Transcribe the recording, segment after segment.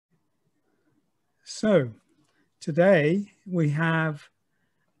So today we have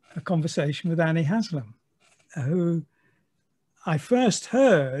a conversation with Annie Haslam, who I first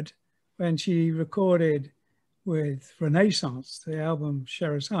heard when she recorded with Renaissance, the album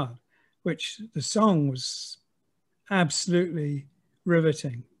Sherazade, which the song was absolutely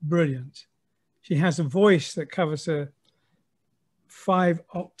riveting, brilliant. She has a voice that covers a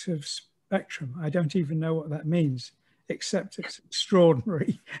 5-octave spectrum. I don't even know what that means, except it's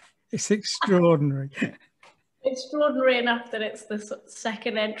extraordinary. It's extraordinary. Extraordinary enough that it's the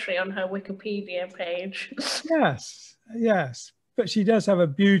second entry on her Wikipedia page. Yes, yes. But she does have a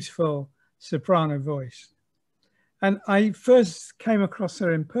beautiful soprano voice. And I first came across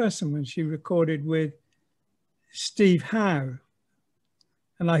her in person when she recorded with Steve Howe.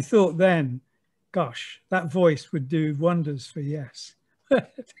 And I thought then, gosh, that voice would do wonders for Yes.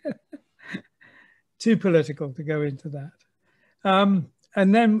 Too political to go into that.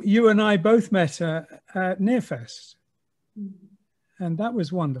 And then you and I both met her at Nearfest. And that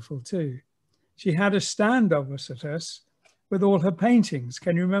was wonderful too. She had a stand opposite us with all her paintings.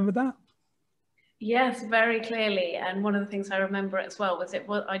 Can you remember that? Yes, very clearly. And one of the things I remember as well was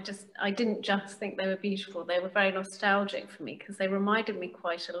I didn't just think they were beautiful. They were very nostalgic for me because they reminded me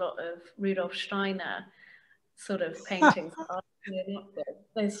quite a lot of Rudolf Steiner sort of paintings.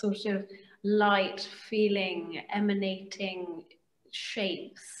 Those sort of light feeling, emanating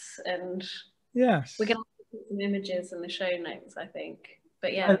shapes. And yes, we're going to put some images in the show notes, I think.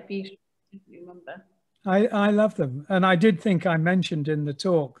 But yeah, beautiful. I remember. I love them. And I did think I mentioned in the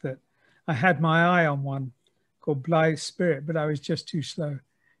talk that I had my eye on one called Blithe Spirit, but I was just too slow.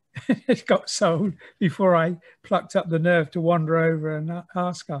 It got sold before I plucked up the nerve to wander over and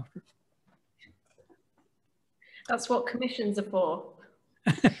ask after it. That's what commissions are for.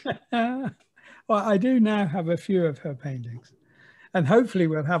 Well, I do now have a few of her paintings, and hopefully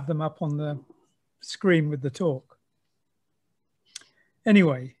we'll have them up on the screen with the talk.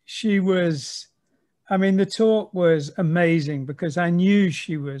 Anyway, she was, I mean, the talk was amazing because I knew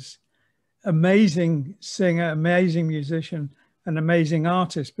she was amazing singer, amazing musician, an amazing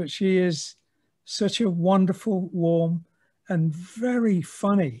artist, but she is such a wonderful, warm, and very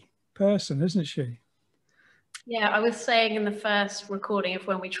funny person, isn't she? Yeah, I was saying in the first recording of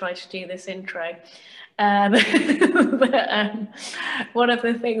when we tried to do this intro, one of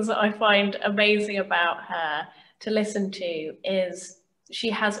the things that I find amazing about her to listen to is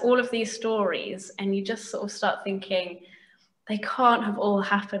she has all of these stories and you just sort of start thinking, they can't have all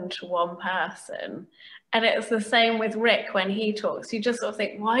happened to one person. And it's the same with Rick when he talks. You just sort of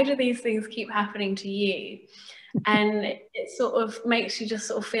think, why do these things keep happening to you? And it sort of makes you just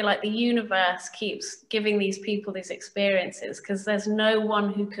sort of feel like the universe keeps giving these people these experiences because there's no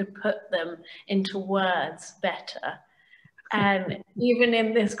one who could put them into words better. And even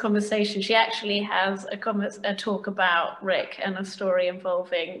in this conversation, she actually has a talk about Rick and a story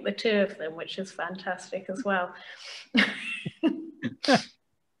involving the two of them, which is fantastic as well.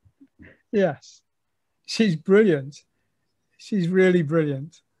 Yes, she's brilliant. She's really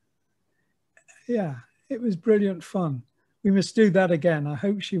brilliant. Yeah, it was brilliant fun. We must do that again. I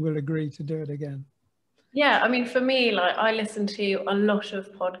hope she will agree to do it again. Yeah, I mean, for me, like I listen to a lot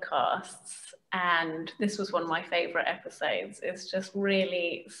of podcasts and this was one of my favorite episodes. It's just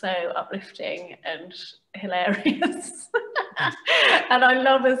really so uplifting and hilarious. And I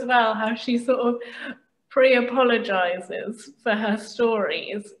love as well how she sort of pre-apologizes for her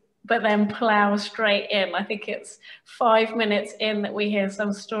stories but then plow straight in. I think it's 5 minutes in that we hear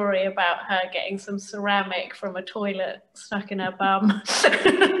some story about her getting some ceramic from a toilet stuck in her bum.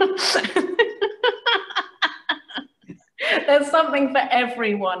 There's something for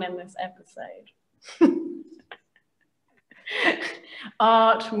everyone in this episode.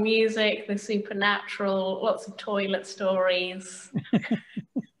 Art, music, the supernatural, lots of toilet stories.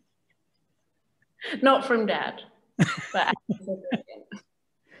 Not from Dad, but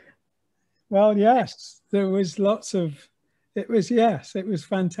well, yes, there was lots of, it was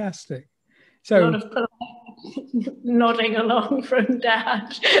fantastic. So a lot of polite nodding along from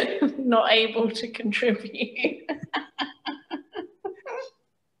Dad, not able to contribute.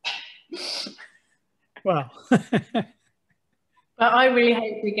 Well, but I really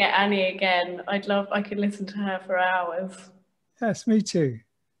hope we get Annie again. I could listen to her for hours. Yes, me too.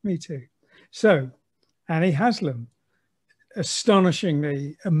 Me too. So, Annie Haslam,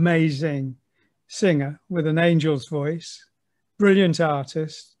 astonishingly amazing singer with an angel's voice, brilliant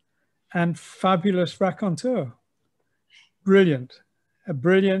artist, and fabulous raconteur. Brilliant. A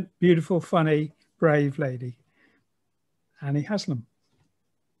brilliant, beautiful, funny, brave lady. Annie Haslam.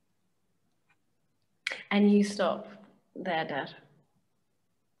 And you stop there, Dad.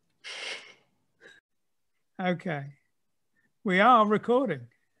 Okay. We are recording.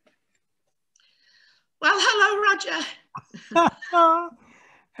 Well, hello, Roger.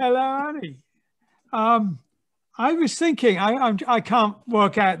 Hello, Annie. I was thinking, I can't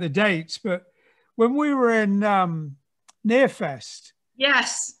work out the dates, but when we were in Nearfest,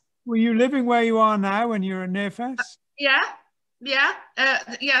 Yes. were you living where you are now when you were in Nearfest? Yeah.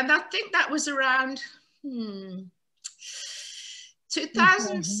 And I think that was around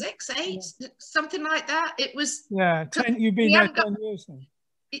 2006, 8, something like that. It was. Yeah, you've been there 10 years then.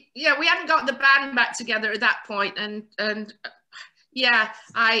 Yeah, we hadn't got the band back together at that point, and yeah,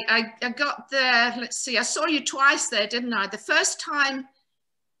 I got there. Let's see, I saw you twice there, didn't I? The first time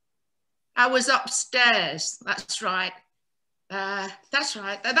I was upstairs. That's right. That's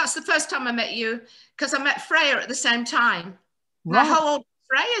right. That's the first time I met you, because I met Freya at the same time. Right. How old was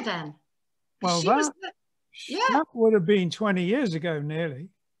Freya then? Well, that would have been 20 years ago, nearly.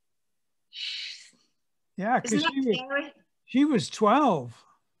 Yeah, because she was 12.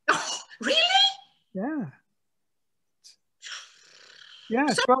 Oh, really? Yeah.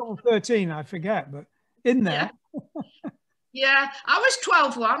 Yeah, 12 or 13, I forget, but in there. Yeah, I was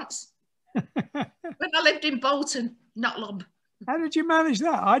 12 once when I lived in Bolton, Notlob. How did you manage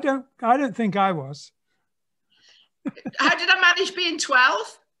that? I don't think I was. How did I manage being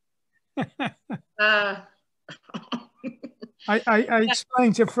 12? I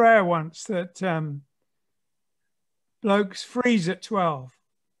explained to Freya once that blokes freeze at 12.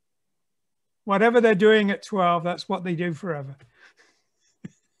 Whatever they're doing at 12, that's what they do forever.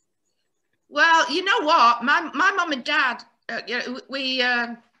 Well, you know what? My mum and dad, we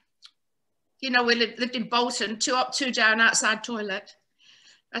lived in Bolton, 2 up, 2 down, outside toilet.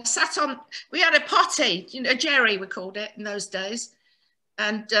 I sat on, we had a potty, a jerry we called it in those days.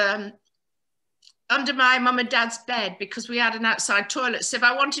 And under my mum and dad's bed, because we had an outside toilet. So if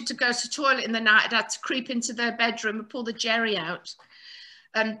I wanted to go to the toilet in the night, I'd have to creep into their bedroom and pull the jerry out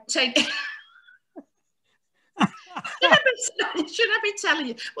and take... Should I be telling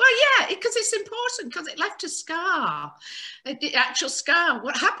you? Well, yeah, because it's important, because it left a scar, the actual scar.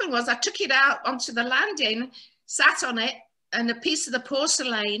 What happened was I took it out onto the landing, sat on it, and a piece of the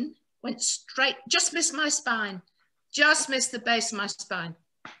porcelain went straight, just missed my spine, just missed the base of my spine.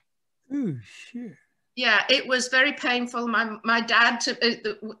 Oh, shit. Yeah, it was very painful. My dad,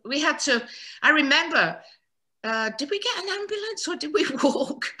 we had to, I remember, did we get an ambulance or did we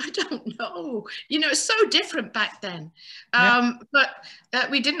walk? I don't know. It's so different back then. Yeah. But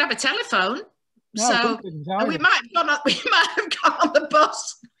we didn't have a telephone. No, so we might have gone on the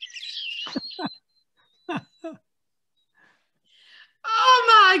bus. Oh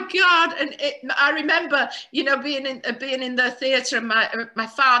my God. And I remember, being in the theatre and my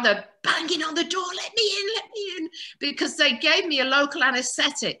father banging on the door, let me in, because they gave me a local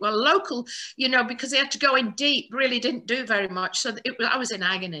anaesthetic. Well, local, because they had to go in deep, really didn't do very much. So I was in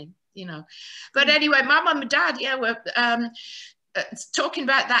agony, But anyway, my mum and dad, were talking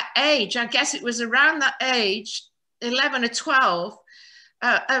about that age. I guess it was around that age, 11 or 12.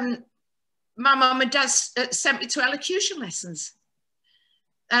 My mum and dad sent me to elocution lessons.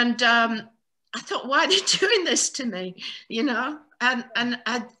 And I thought, why are they doing this to me? And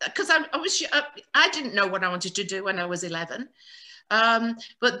because I didn't know what I wanted to do when I was 11,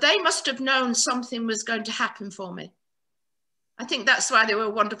 but they must have known something was going to happen for me. I think that's why they were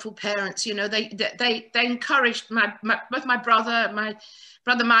wonderful parents. They encouraged both my brother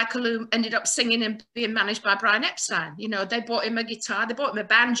Michael, who ended up singing and being managed by Brian Epstein. They bought him a guitar. They bought him a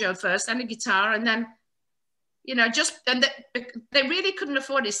banjo first, then a guitar, and then. And they really couldn't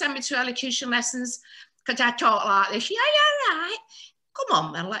afford it. Sent me to elocution lessons because I talk like this. Yeah, right. Come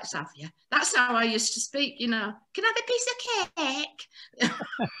on, man, let's have you. That's how I used to speak, Can I have a piece of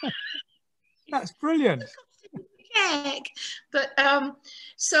cake? That's brilliant. Cake. But yeah,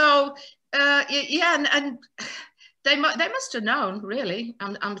 and they must have known, really.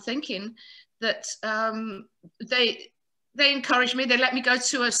 I'm thinking that they encouraged me. They let me go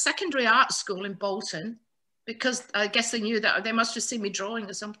to a secondary art school in Bolton, because I guess they knew that they must have seen me drawing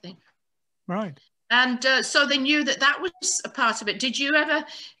or something. Right. And so they knew that was a part of it. Did you ever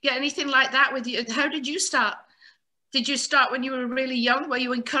get anything like that with you? How did you start? Did you start when you were really young? Were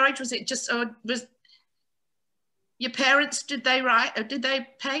you encouraged? Was it just, or was your parents, did they write or did they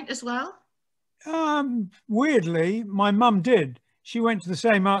paint as well? Weirdly, my mum did. She went to the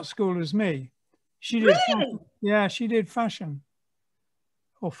same art school as me. She did. Really? Yeah, she did fashion,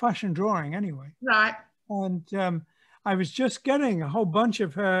 or fashion drawing anyway. Right. And I was just getting a whole bunch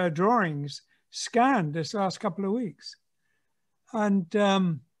of her drawings scanned this last couple of weeks. And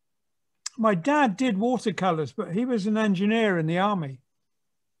my dad did watercolors, but he was an engineer in the army.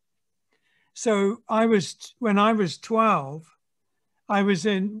 So when I was 12, I was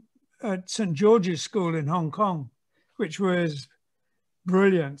at St. George's School in Hong Kong, which was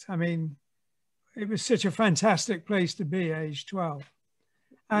brilliant. I mean, it was such a fantastic place to be, age 12.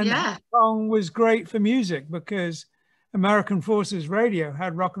 And Hong Kong was great for music because American Forces Radio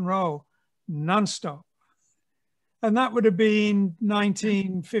had rock and roll nonstop. And that would have been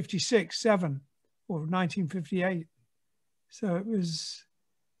 1956, 7 or 1958. So it was,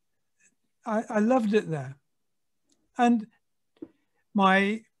 I loved it there. And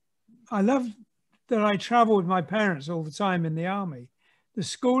I loved that I traveled with my parents all the time in the army. The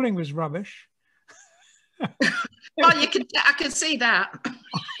schooling was rubbish. Well, I can see that.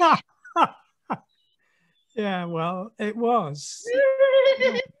 Yeah, well, it was.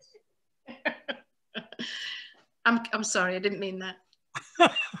 I'm sorry, I didn't mean that.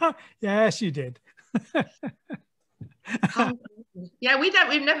 Yes, you did. Yeah,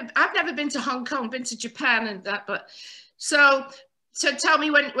 I've never been to Hong Kong, been to Japan and that, but so tell me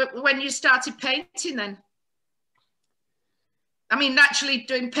when you started painting then. I mean, naturally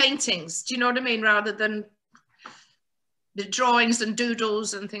doing paintings, do you know what I mean? Rather than the drawings and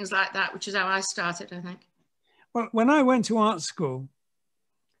doodles and things like that, which is how I started, I think. Well, when I went to art school,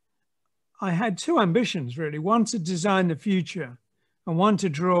 I had two ambitions, really. One to design the future and one to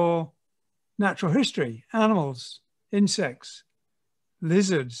draw natural history, animals, insects,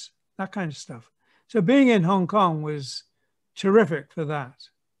 lizards, that kind of stuff. So being in Hong Kong was terrific for that.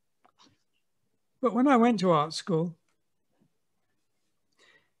 But when I went to art school,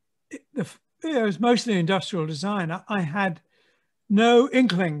 it was mostly industrial design. I had no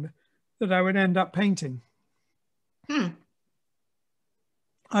inkling that I would end up painting.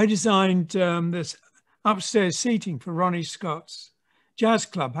 I designed this upstairs seating for Ronnie Scott's jazz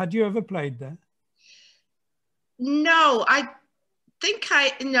club. Had you ever played there? No, I think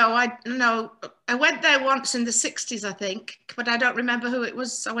I went there once in the 60s, I think, but I don't remember who it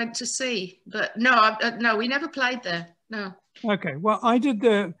was I went to see. But no, we never played there, no. Okay, well, I did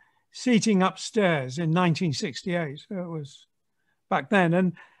the seating upstairs in 1968, so it was back then.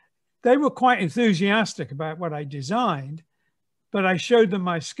 And they were quite enthusiastic about what I designed, but I showed them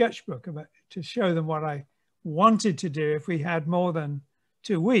my sketchbook to show them what I wanted to do if we had more than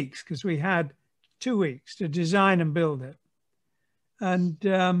 2 weeks, because we had 2 weeks to design and build it. And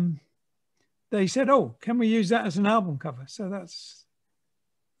they said, "Oh, can we use that as an album cover?" So that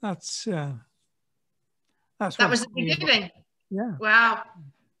was the beginning. Yeah. Wow.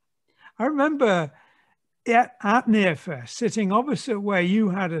 I remember at Nearfest sitting opposite where you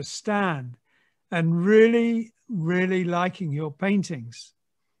had a stand and really, really liking your paintings.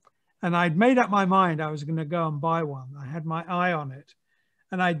 And I'd made up my mind I was going to go and buy one. I had my eye on it.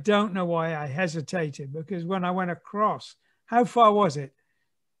 And I don't know why I hesitated, because when I went across, how far was it?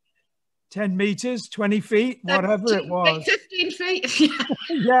 10 meters, 20 feet, whatever it was. 15 feet.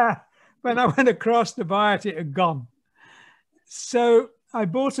 Yeah. When I went across to buy it, it had gone. So I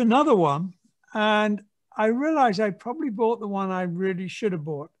bought another one, and I realized I probably bought the one I really should have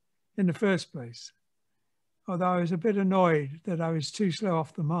bought in the first place. Although I was a bit annoyed that I was too slow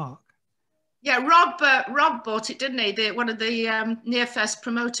off the mark. Yeah, Rob bought it, didn't he? One of the Nearfest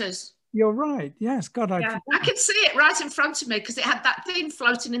promoters. You're right. Yes, God, I could see it right in front of me because it had that thing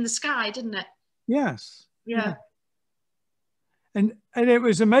floating in the sky, didn't it? Yes. Yeah. And it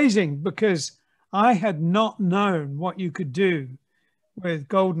was amazing because I had not known what you could do with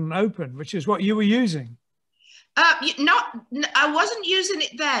Golden Open, which is what you were using. I wasn't using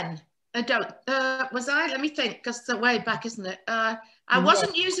it then. I don't. Was I? Let me think, because the way back, isn't it? I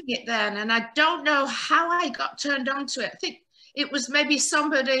wasn't using it then, and I don't know how I got turned on to it. I think it was maybe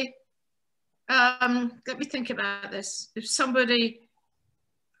somebody. Let me think about this. If somebody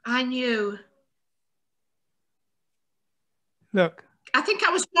I knew. Look. I think I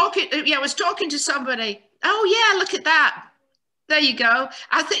was talking. Yeah, I was talking to somebody. Oh yeah, look at that. There you go.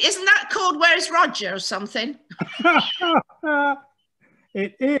 I think, isn't that called "Where's Roger" or something?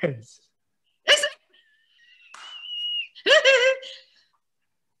 It is. Is it?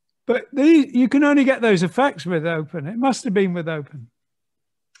 But you can only get those effects with Open. It must have been with Open.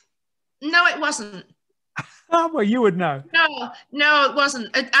 No, it wasn't. Well, you would know. No, it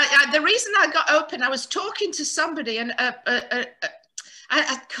wasn't. The reason I got Open, I was talking to somebody, and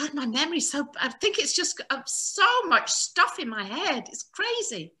God, my memory's so. I think it's just so much stuff in my head. It's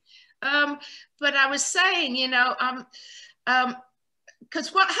crazy. But I was saying,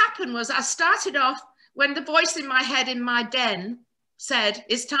 because what happened was I started off when the voice in my head in my den said,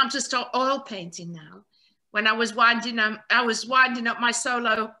 "It's time to start oil painting now." When I was winding up my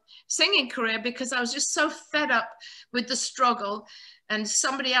solo singing career, because I was just so fed up with the struggle and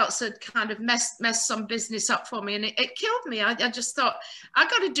somebody else had kind of messed some business up for me, and it killed me. I just thought, I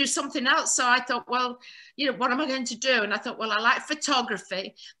got to do something else. So I thought, well, you know, what am I going to do? And I thought, well, I like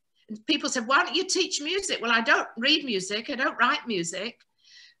photography. And people said, why don't you teach music? Well, I don't read music. I don't write music.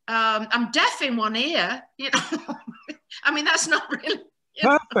 I'm deaf in one ear, you know. I mean, that's not really, you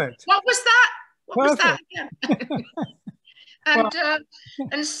know. Perfect. What was that? What was that Perfect. again?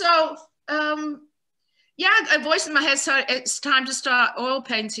 And so, yeah, a voice in my head, so it's time to start oil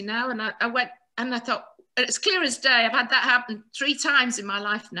painting now. And I went, and I thought, it's clear as day. I've had that happen 3 times in my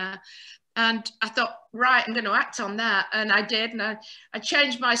life now. And I thought, right, I'm going to act on that. And I did. And I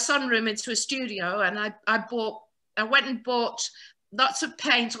changed my sunroom into a studio. And I went and bought lots of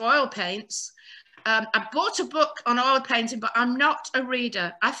paint, oil paints. I bought a book on oil painting, but I'm not a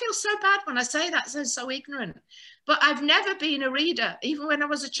reader. I feel so bad when I say that, sounds so ignorant. But I've never been a reader, even when I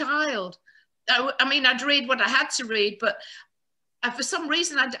was a child. I mean, I'd read what I had to read, but for some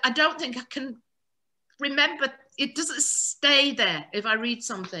reason, I don't think I can remember. It doesn't stay there if I read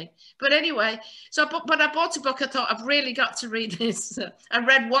something. But anyway, but I bought a book. I thought, I've really got to read this. I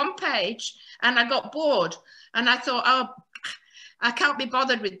read 1 page and I got bored. And I thought, oh, I can't be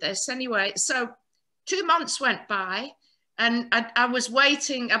bothered with this anyway. So 2 months went by and I was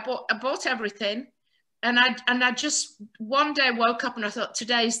waiting. I bought everything. And I just one day woke up and I thought,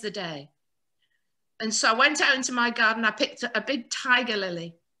 today's the day. And so I went out into my garden. I picked a big tiger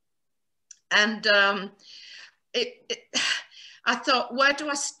lily. And I thought, where do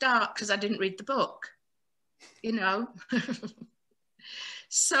I start? Because I didn't read the book, you know.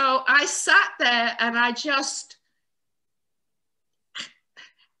 So I sat there and I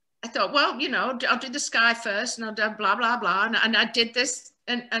thought, well, you know, I'll do the sky first and I'll do blah, blah, blah. And I did this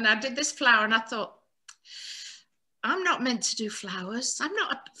and I did this flower and I thought, I'm not meant to do flowers. I'm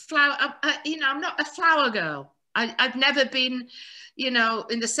not a flower, you know, I'm not a flower girl. I've never been, you know,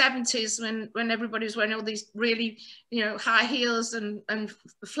 in the 70s when everybody was wearing all these really, you know, high heels and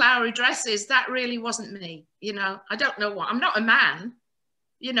flowery dresses. That really wasn't me, you know. I don't know what, I'm not a man,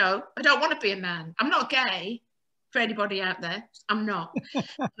 you know. I don't want to be a man. I'm not gay, for anybody out there. I'm not.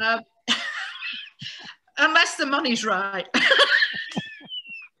 Unless the money's right.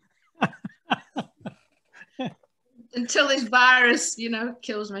 Until this virus, you know,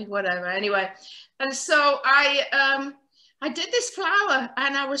 kills me, whatever. Anyway, and so I did this flower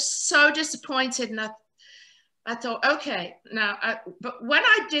and I was so disappointed. And I thought, okay, now, but when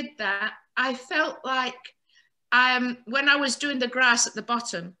I did that, I felt like when I was doing the grass at the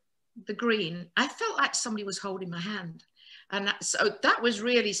bottom, the green, I felt like somebody was holding my hand. And so that was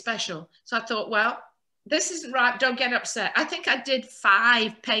really special. So I thought, well, this isn't right. Don't get upset. I think I did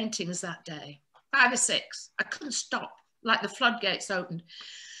 5 paintings that day. 5 or 6. I couldn't stop, like the floodgates opened.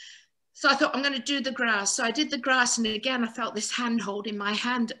 So I thought, I'm going to do the grass. So I did the grass, and again, I felt this hand holding my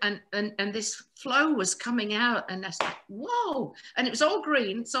hand, and this flow was coming out, and I was like, whoa! And it was all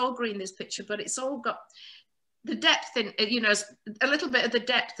green. It's all green, this picture, but it's all got the depth in, you know, a little bit of the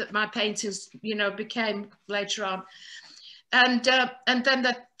depth that my paintings, you know, became later on. And then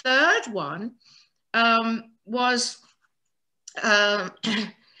the third one was.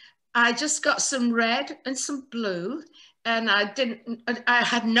 I just got some red and some blue, and I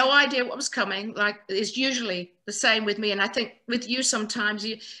had no idea what was coming. Like it's usually the same with me. And I think with you, sometimes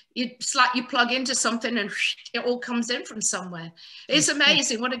it's like you plug into something and it all comes in from somewhere. It's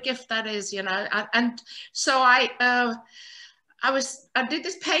amazing what a gift that is, you know. And so I did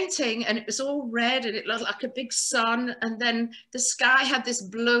this painting and it was all red and it looked like a big sun. And then the sky had this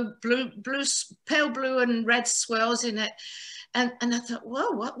pale blue and red swirls in it. And I thought,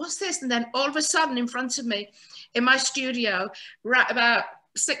 whoa, what's this? And then all of a sudden in front of me in my studio, right about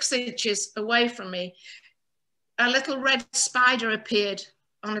 6 inches away from me, a little red spider appeared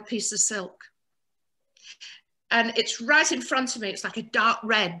on a piece of silk. And it's right in front of me. It's like a dark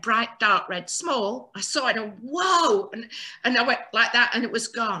red, bright dark red, small. I saw it and whoa, and I went like that and it was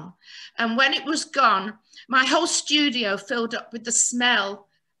gone. And when it was gone, my whole studio filled up with the smell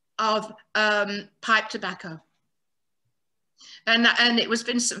of pipe tobacco. And it was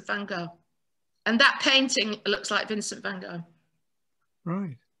Vincent van Gogh. And that painting looks like Vincent van Gogh.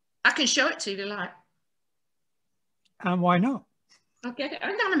 Right. I can show it to you if you like. And why not? I'll get it.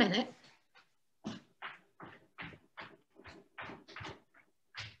 Hang on a minute.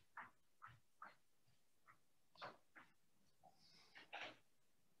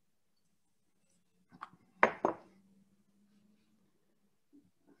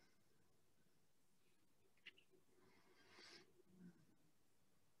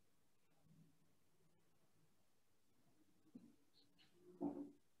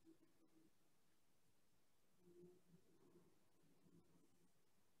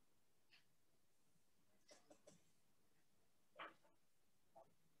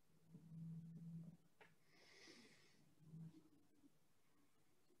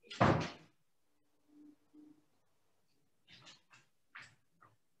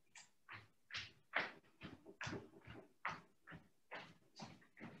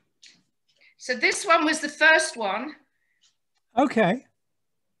 So this one was the first one. Okay.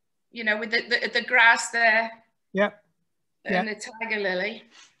 You know, with the grass there. Yep. And the tiger lily.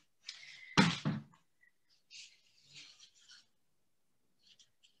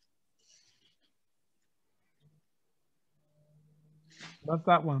 Love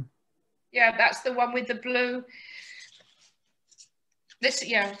that one. Yeah, that's the one with the blue. This,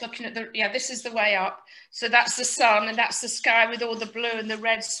 yeah, looking at the, yeah, this is the way up. So that's the sun, and that's the sky with all the blue and the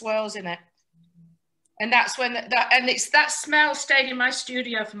red swirls in it. And that's when and it's that smell stayed in my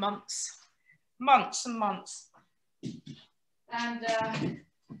studio for months and months. And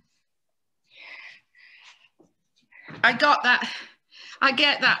I got that. I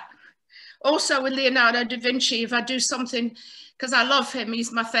get that. Also with Leonardo da Vinci, if I do something, because I love him,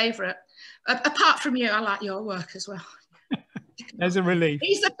 he's my favorite. Apart from you, I like your work as well. There's a relief.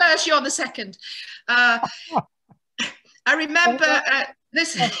 He's the first, you're the second. I remember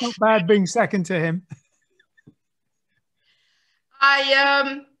this. That's not bad being second to him.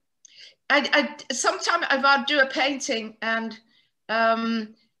 Sometimes if I do a painting and I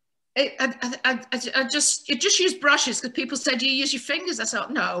just use brushes, because people say, do you use your fingers? I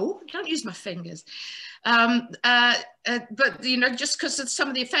thought, no, I don't use my fingers. But you know, just because of some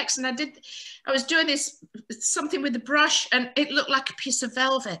of the effects, and I was doing something with the brush, and it looked like a piece of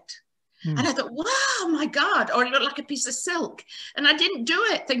velvet. And I thought, wow, my God, or it looked like a piece of silk. And I didn't do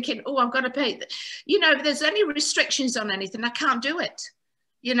it thinking, oh, I've got to paint. You know, if there's any restrictions on anything, I can't do it.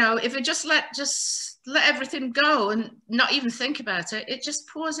 You know, if I just let everything go and not even think about it, it just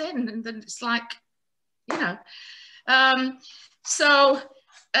pours in, and then it's like, you know.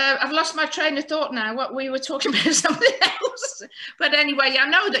 I've lost my train of thought now. What we were talking about, something else. But anyway, I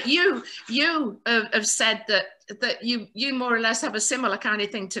know that you have said that you more or less have a similar kind of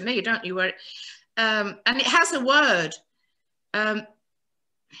thing to me, don't you? Where, and it has a word. Oh,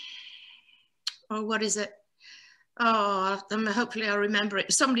 what is it? Oh, hopefully I'll remember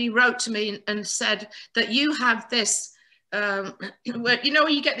it. Somebody wrote to me and said that you have this, where, you know,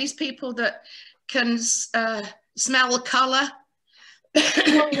 you get these people that can smell the colour.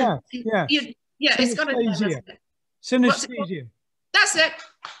 Oh, yeah, yeah. Yeah, it's got a name. Synesthesia. That's it.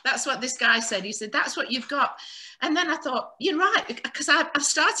 That's what this guy said. He said, that's what you've got. And then I thought, you're right, because I've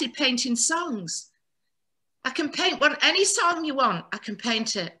started painting songs. I can paint any song you want, I can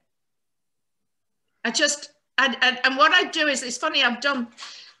paint it. And what I do is, it's funny, I've done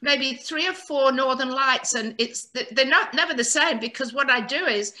maybe 3 or 4 Northern Lights, and they're never the same, because what I do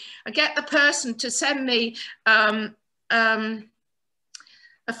is I get the person to send me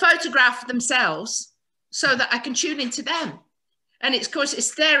a photograph of themselves so that I can tune into them. And of course,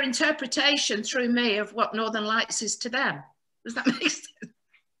 it's their interpretation through me of what Northern Lights is to them. Does that make sense?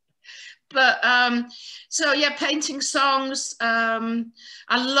 But so yeah, painting songs. I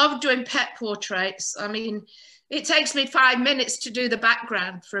love doing pet portraits. I mean, it takes me 5 minutes to do the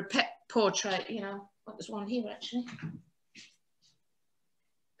background for a pet portrait. You know, oh, there's one here actually.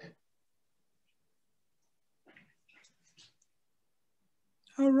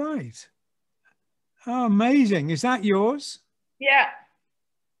 All right. Oh, amazing. Is that yours? Yeah.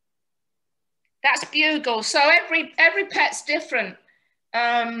 That's Bugle. So every pet's different.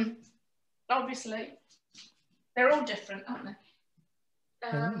 Obviously, they're all different, aren't they?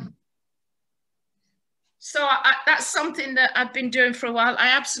 So that's something that I've been doing for a while. I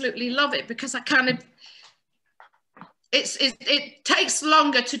absolutely love it, because I kind of, it takes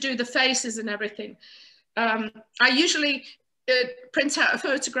longer to do the faces and everything. I usually print out a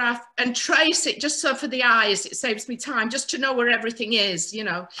photograph and trace it, just so for the eyes, it saves me time, just to know where everything is, you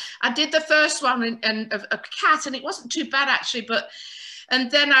know. I did the first one and of a cat, and it wasn't too bad actually, and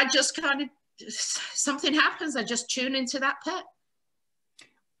then I just kind of, something happens, I just tune into that pet.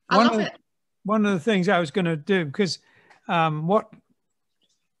 I love it. One of the things I was going to do, because what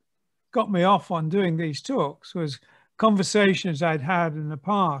got me off on doing these talks was conversations I'd had in the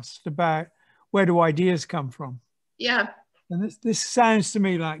past about where do ideas come from. Yeah. And this sounds to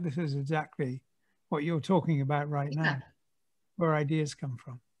me like this is exactly what you're talking about right now, where ideas come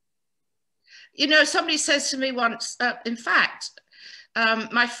from. You know, somebody says to me once, in fact,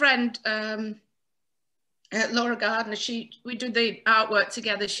 my friend Laura Gardner, we do the artwork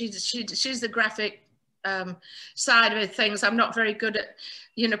together. She's the graphic side of things. I'm not very good at,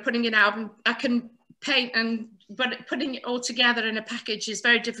 you know, putting an album. I can paint, but putting it all together in a package is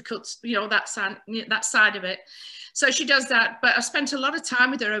very difficult. You know, that side of it. So she does that. But I spent a lot of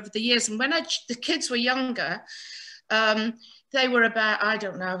time with her over the years. And when the kids were younger, they were about, I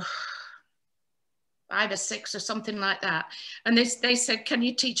don't know, 5 or 6 or something like that. And they said, can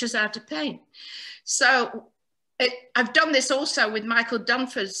you teach us how to paint? So I've done this also with Michael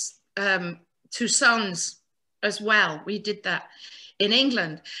Dunford's two sons as well. We did that in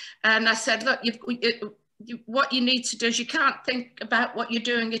England. And I said, look, what you need to do is you can't think about what you're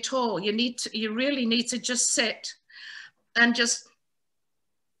doing at all. You really need to just sit and just,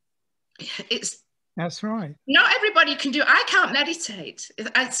 That's right. Not everybody can do it. I can't meditate.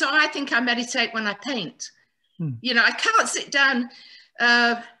 So I think I meditate when I paint. You know, I can't sit down.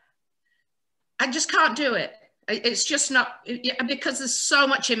 I just can't do it. It's just not, because there's so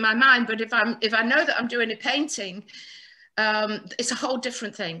much in my mind. But if I know that I'm doing a painting, it's a whole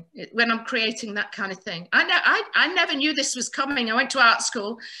different thing when I'm creating that kind of thing. I never knew this was coming. I went to art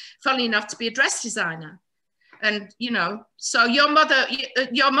school, funnily enough, to be a dress designer. And, you know, so your mother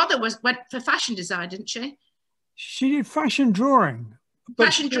went for fashion design, didn't she? She did fashion drawing.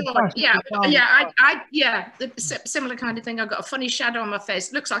 Fashion drawing, yeah, similar kind of thing. I've got a funny shadow on my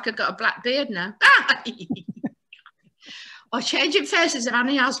face. Looks like I've got a black beard now. Or changing faces of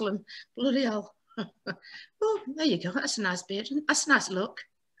Annie Haslam. Bloody hell. Oh, there you go. That's a nice beard. That's a nice look.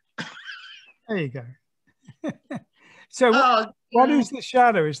 There you go. So what is the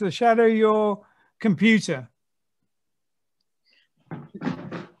shadow? Is the shadow your computer?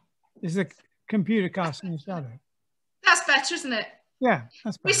 Is the computer casting a shadow? That's better, isn't it? Yeah,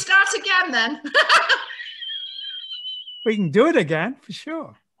 that's better. We start again then. We can do it again for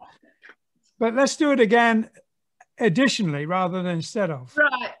sure. But let's do it again additionally rather than instead of.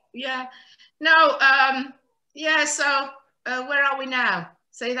 Right, yeah. No, yeah, so where are we now?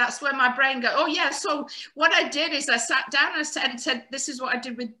 See, that's where my brain goes. Oh, yeah, so what I did is I sat down and said, this is what I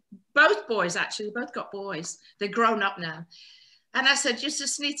did with both boys, actually. They both got boys. They're grown up now. And I said, you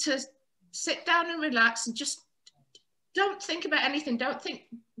just need to sit down and relax and just don't think about anything. Don't think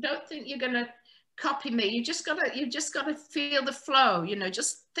you're going to copy me. You just got to feel the flow, you know,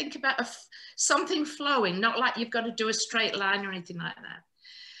 just think about something flowing, not like you've got to do a straight line or anything like that.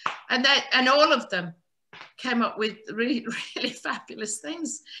 And all of them came up with really, really fabulous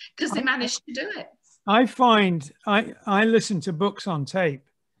things because they managed to do it. I find I listen to books on tape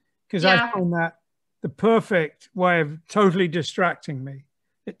because I find that the perfect way of totally distracting me.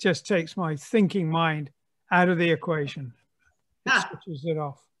 It just takes my thinking mind out of the equation. It switches it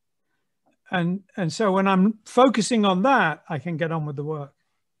off. And so when I'm focusing on that, I can get on with the work.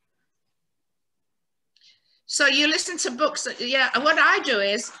 So you listen to books. Yeah. What I do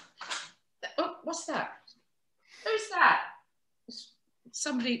is, oh, what's that? Who's that? It's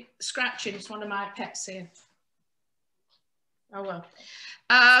somebody scratching. It's one of my pets here. Oh, well.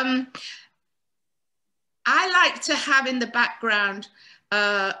 I like to have in the background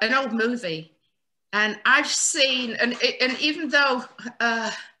an old movie. And I've seen, and even though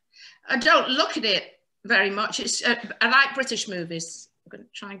I don't look at it very much, I like British movies. I'm going to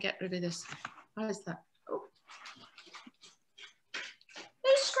try and get rid of this. What is that? Oh.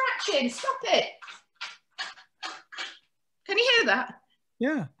 Who's scratching? Stop it. Can you hear that?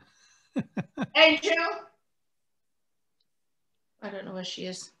 Yeah. Angel? I don't know where she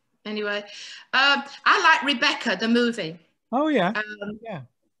is. Anyway, I like Rebecca, the movie. Oh, yeah. Yeah.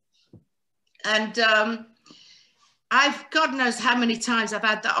 And God knows how many times I've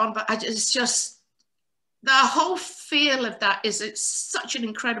had that on, but it's just, the whole feel of that it's such an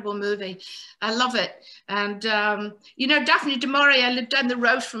incredible movie. I love it. And, you know, Daphne du Maurier lived down the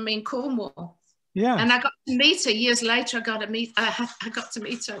road from me in Cornwall. Yeah. And I got to meet her years later. I got to meet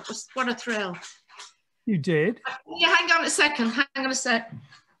her. Just what a thrill. You did? Yeah, hang on a second. Hang on a sec.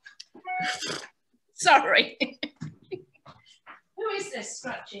 Sorry. Who is this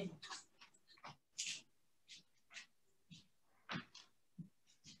scratching?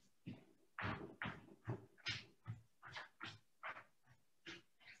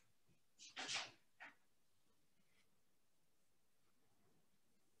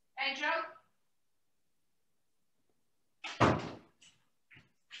 Angel?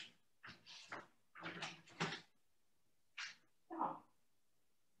 Oh.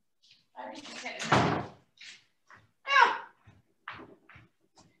 I need to get it now.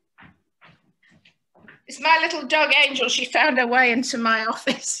 It's my little dog Angel. She found her way into my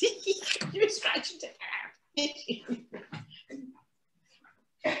office. You were scratching it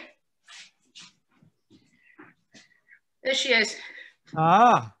out. There she is.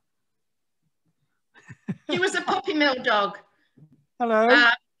 Ah. She was a puppy mill dog. Hello.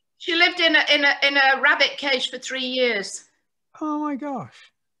 She lived in a rabbit cage for 3 years. Oh my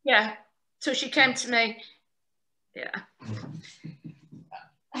gosh. Yeah. So she came to me. Yeah.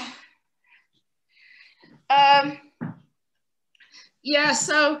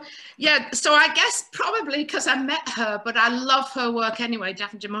 So I guess probably because I met her, but I love her work anyway,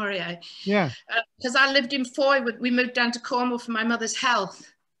 Daphne du Maurier. Yeah. Because I lived in Foy, we moved down to Cornwall for my mother's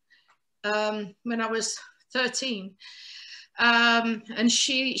health. when I was 13. And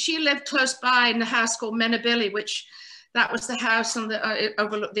she lived close by in a house called Menabilly, which that was the house on the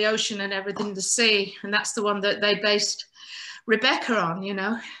overlooked the ocean and everything, the sea, and that's the one that they based Rebecca on, you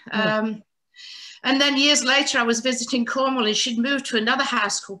know. And then years later, I was visiting Cornwall, and she'd moved to another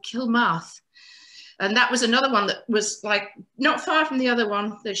house called Kilmarth, and that was another one that was like not far from the other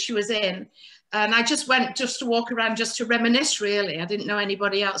one that she was in. And I just went just to walk around, just to reminisce. Really, I didn't know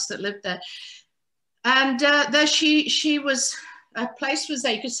anybody else that lived there. And there she was, a place was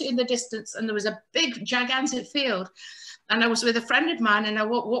there, you could see in the distance, and there was a big, gigantic field. And I was with a friend of mine, and I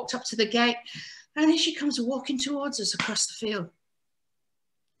walked up to the gate, and then she comes walking towards us across the field.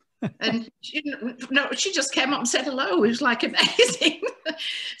 And she just came up and said hello. It was like amazing.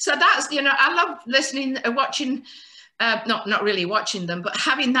 So that's, you know, I love listening, watching, not really watching them, but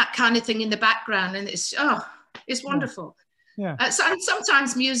having that kind of thing in the background. And it's wonderful. Yeah. So, and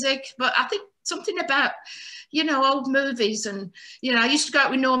sometimes music, but I think something about, you know, old movies. And, you know, I used to go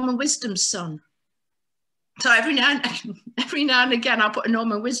out with Norman Wisdom's son. So every now and again, I'll put a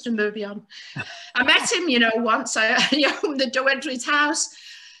Norman Wisdom movie on. I met him, you know, once. I opened the door, went to his house.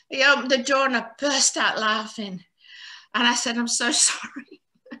 He opened the door and I burst out laughing. And I said, I'm so sorry.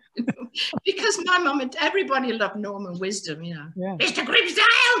 Because my mum and everybody loved Norman Wisdom, you know. Yeah. Mr.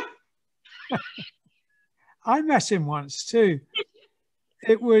 Grimsdale! I met him once too.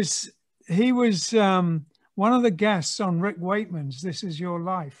 He was one of the guests on Rick Wakeman's This Is Your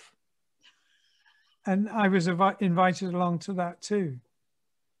Life. And I was invited along to that too.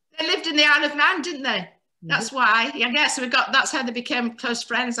 They lived in the Isle of Man, didn't they? That's why. I guess that's how they became close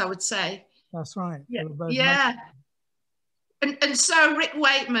friends, I would say. That's right. Yeah. Yeah. And so Rick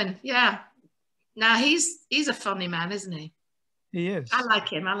Wakeman, yeah. Now he's a funny man, isn't he? He is. I like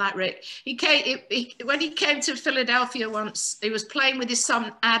him. I like Rick. When he came to Philadelphia once, he was playing with his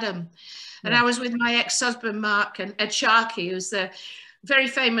son Adam, and I was with my ex-husband Mark and Ed Sharkey, who's the very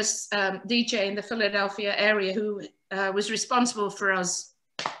famous DJ in the Philadelphia area, who was responsible for us.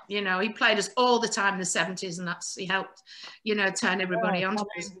 You know, he played us all the time in the 70s, and he helped, you know, turn everybody on.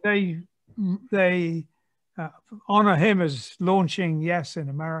 They honor him as launching Yes in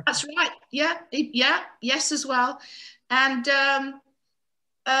America. That's right. Yeah. Yes as well. And all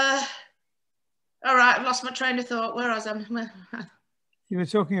right, I've lost my train of thought. Where was I? You were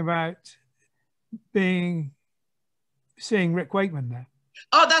talking about seeing Rick Wakeman there.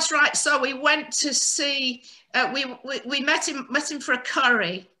 Oh, that's right. So we went to see. We met him for a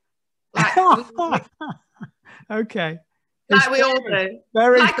curry. Like, okay. Like we all do.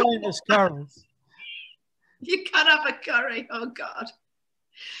 Very like famous curries. You can't have a curry. Oh God.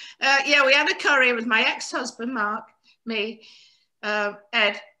 Yeah, we had a curry with my ex-husband Mark, me,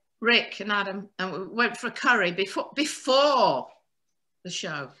 Ed, Rick, and Adam, and we went for a curry before the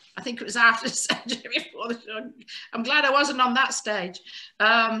show. I think it was after the stage, before the show. I'm glad I wasn't on that stage.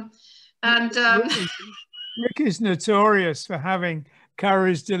 Rick is notorious for having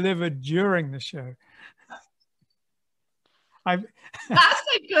curries delivered during the show. That's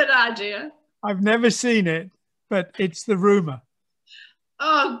a good idea. I've never seen it, but it's the rumor.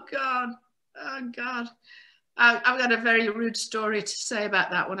 Oh God. Oh God. I've got a very rude story to say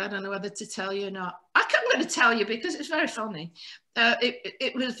about that one. I don't know whether to tell you or not. I'm going to tell you because it's very funny.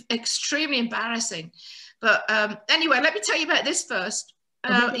 It was extremely embarrassing. But anyway, let me tell you about this first.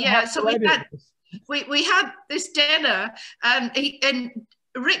 Yeah, so we had this dinner, and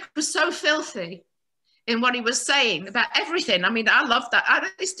Rick was so filthy in what he was saying about everything. I mean, I love that.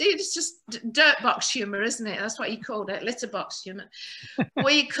 It's just dirt box humor, isn't it? That's what he called it, litter box humor.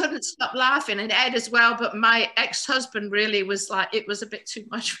 We couldn't stop laughing, and Ed as well, but my ex-husband really was like, it was a bit too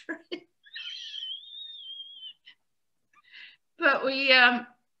much for him. But we, yeah,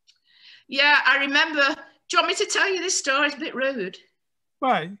 I remember, do you want me to tell you this story? It's a bit rude.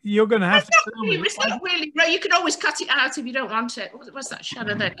 Right, you're going to have to tell me. It's not really rude. You can always cut it out if you don't want it. What's that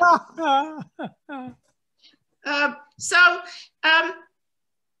shadow there?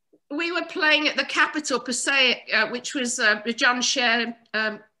 We were playing at the Capitol Passaic, which was a John Sher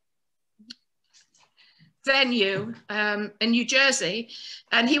venue in New Jersey,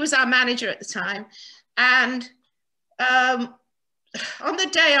 and he was our manager at the time. And on the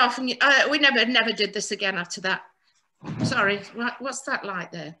day off, and we never did this again after that. Sorry, what's that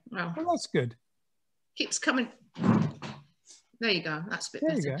light there? Well, that's good. Keeps coming. There you go. That's a bit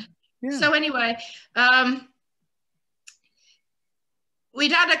better. You go. Yeah. So anyway,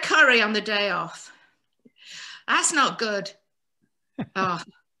 we'd had a curry on the day off. That's not good. Oh.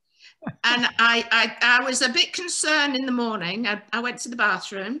 And I was a bit concerned in the morning. I went to the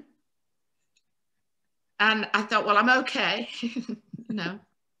bathroom and I thought, well, I'm okay. No.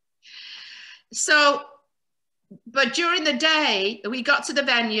 So, but during the day, we got to the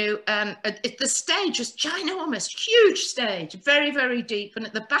venue and the stage was ginormous, huge stage, very, very deep. And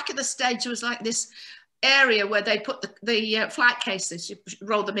at the back of the stage was like this area where they put the flight cases, you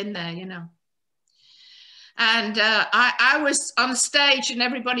roll them in there, you know. And I was on stage and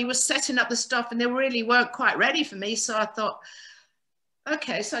everybody was setting up the stuff and they really weren't quite ready for me. So I thought,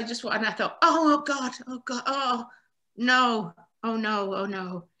 okay, so I just went, and I thought, oh God, oh no, oh no, oh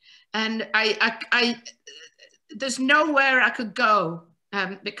no. And there's nowhere I could go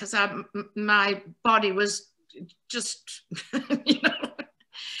because my body was just, you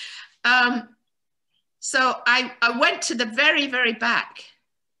know. So I went to the very, very back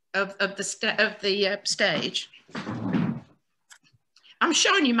of the stage. I'm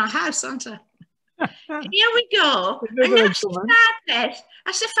showing you my house, aren't I? Here we go. And that's the fireplace.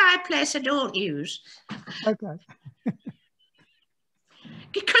 That's the fireplace I don't use. Okay.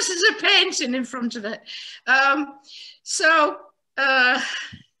 Because there's a painting in front of it. So I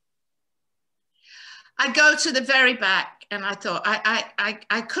go to the very back and I thought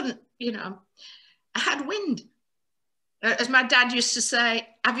I couldn't, you know, I had wind. As my dad used to say,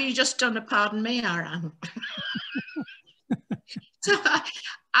 have you just done a pardon me, Aram? So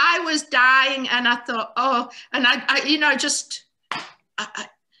I was dying and I thought, oh, and I you know, just,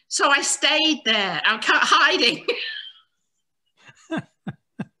 so I stayed there. I'm hiding.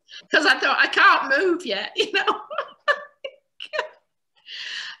 Because I thought, I can't move yet, you know.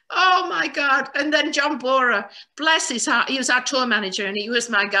 Oh my God. And then John Bora, bless his heart, he was our tour manager and he was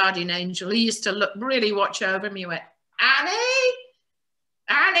my guardian angel. He used to really watch over me. He went,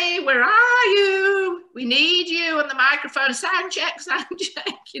 Annie, where are you? We need you on the microphone. Sound check,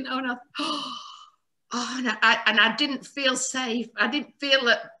 you know. And I didn't feel safe. I didn't feel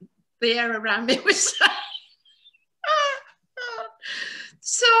that the air around me was safe.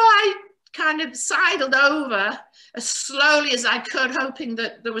 So I kind of sidled over as slowly as I could, hoping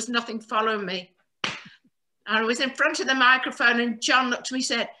that there was nothing following me. I was in front of the microphone and John looked at me and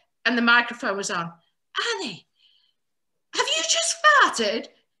said, and the microphone was on, Annie, have you just farted?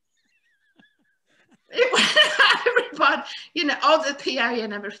 It went everybody, you know, all the PA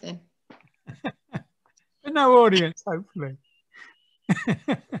and everything. No audience, hopefully.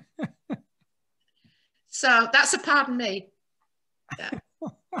 So that's a pardon me. Yeah.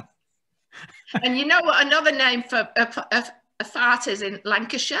 And you know what another name for a fart is in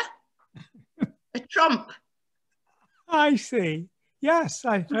Lancashire? A trump. I see. Yes,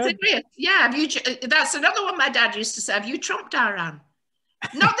 I've heard. Yeah, that's another one my dad used to say. Have you trumped, Aran?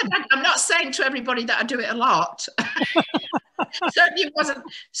 Not that I'm not saying to everybody that I do it a lot. Certainly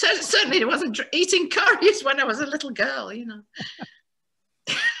it wasn't eating curries when I was a little girl, you know.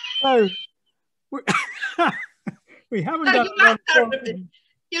 So we haven't done one.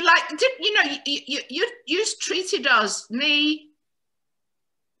 You like, you know, you treated us, me,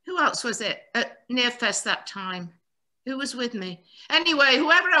 who else was it at Nearfest that time? Who was with me? Anyway,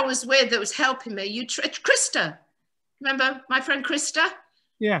 whoever I was with that was helping me, Krista. Remember my friend Krista?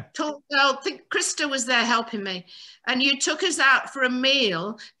 Yeah. Tall girl, I think Krista was there helping me. And you took us out for a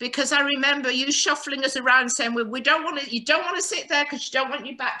meal because I remember you shuffling us around saying, well, you don't want to sit there because you don't want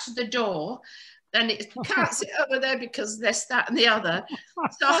you back to the door. And it can't sit over there because this, that, and the other.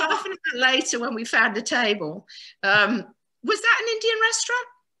 So half an hour later, when we found a table, was that an Indian restaurant?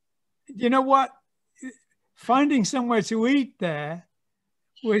 You know what? Finding somewhere to eat there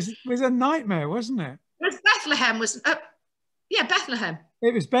was a nightmare, wasn't it? It was Bethlehem, yeah, Bethlehem.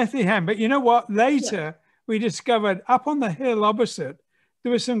 It was Bethlehem, but you know what? Later, we discovered up on the hill opposite,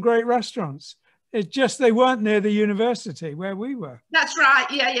 there were some great restaurants. It's just they weren't near the university where we were. That's right.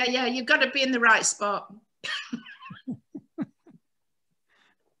 Yeah. You've got to be in the right spot.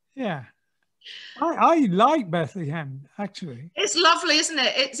 Yeah. I like Bethlehem, actually. It's lovely, isn't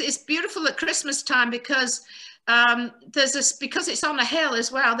it? It's beautiful at Christmas time because because it's on a hill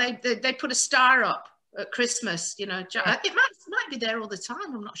as well. They put a star up at Christmas, you know. It might be there all the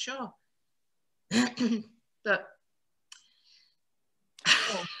time. I'm not sure. But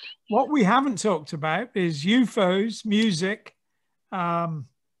what we haven't talked about is UFOs, music. In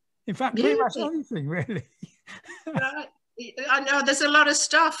fact, pretty much anything, really. Right. I know there's a lot of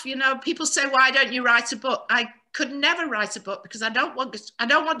stuff, you know. People say, why don't you write a book? I could never write a book because I don't want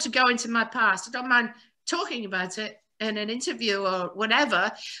to go into my past. I don't mind talking about it in an interview or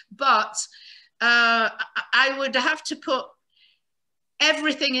whatever, but I would have to put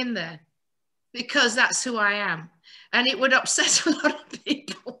everything in there because that's who I am, and it would upset a lot of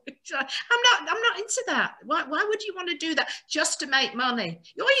people. I'm not into that. Why would you want to do that just to make money?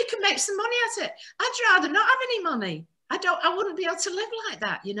 Or you can make some money at it. I'd rather not have any money. I wouldn't be able to live like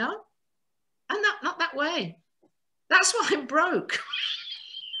that, you know. I'm not that way. That's why I'm broke.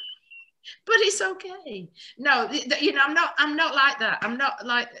 But it's okay. No, you know, I'm not like that. I'm not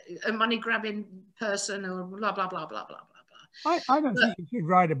like a money grabbing person or blah, blah, blah, blah, blah, blah, blah. I don't think you should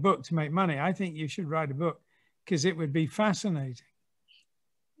write a book to make money. I think you should write a book because it would be fascinating.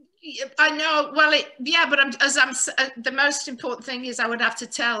 I know. Well, yeah, but the most important thing is I would have to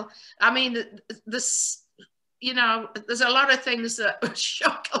tell. I mean, this, you know, there's a lot of things that would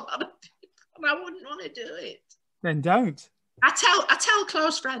shock a lot of people, and I wouldn't want to do it. Then don't. I tell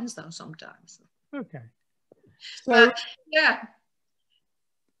close friends though sometimes. Okay. So yeah.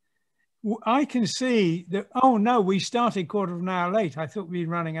 I can see that. Oh no, we started quarter of an hour late. I thought we'd been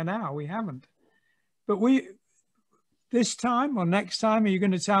running an hour. We haven't. But this time or next time, are you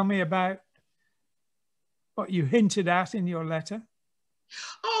going to tell me about what you hinted at in your letter?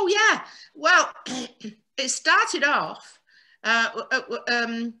 Oh yeah. Well, it started off.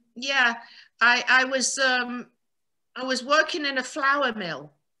 Yeah, I was working in a flour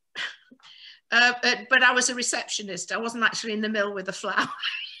mill, but I was a receptionist. I wasn't actually in the mill with the flour.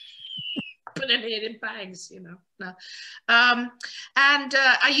 Putting it in bags, you know. No. And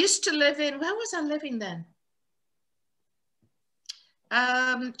I used to live in, where was I living then?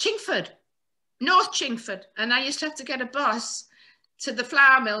 Chingford, North Chingford. And I used to have to get a bus to the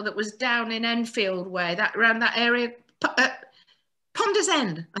flour mill that was down in Enfield way, around that area, Ponders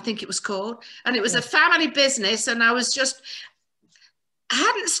End, I think it was called. And it was a family business, and I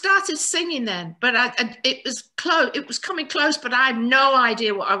hadn't started singing then, but it was close. It was coming close, but I had no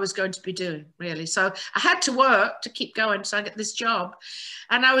idea what I was going to be doing, really. So I had to work to keep going. So I got this job,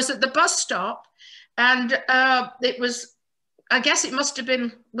 and I was at the bus stop, and it was, I guess it must have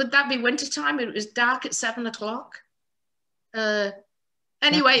been, would that be wintertime? It was dark at 7 o'clock.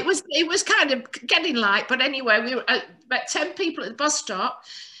 Anyway, it was kind of getting light, but anyway, we were about 10 people at the bus stop.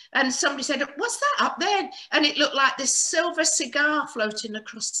 And somebody said, what's that up there? And it looked like this silver cigar floating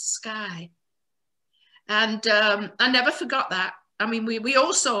across the sky. And I never forgot that. I mean, we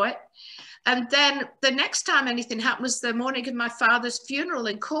all saw it. And then the next time anything happened was the morning of my father's funeral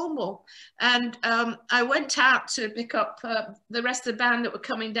in Cornwall. And I went out to pick up the rest of the band that were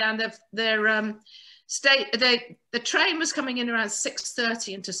coming down. The train was coming in around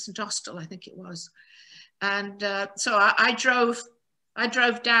 6:30 into St Austell, I think it was. And so I drove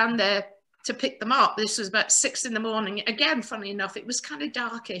down there to pick them up. This was about 6 in the morning. Again, funny enough, it was kind of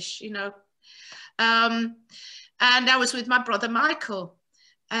darkish, you know. And I was with my brother, Michael.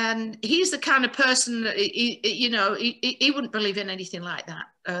 And he's the kind of person that, he wouldn't believe in anything like that.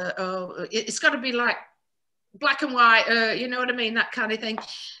 It's got to be like black and white, you know what I mean? That kind of thing.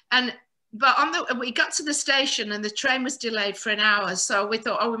 But we got to the station and the train was delayed for an hour. So we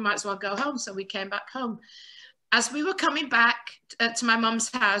thought, we might as well go home. So we came back home. As we were coming back to my mum's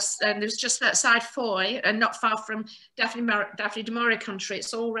house, and it was just outside Foy and not far from Daphne du Maurier country,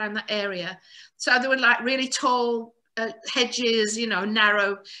 it's all around that area. So there were like really tall hedges, you know,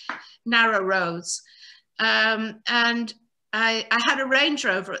 narrow roads. And I had a Range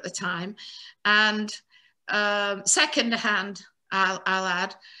Rover at the time, and second hand, I'll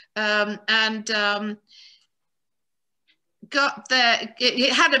add, got there.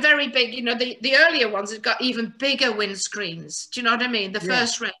 It had a very big, you know, the earlier ones had got even bigger windscreens. Do you know what I mean? The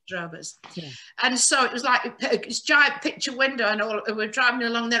first Range Rovers. Yeah. And so it was like this giant picture window, and we're driving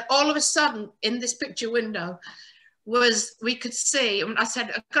along there. All of a sudden, in this picture window, we could see. And I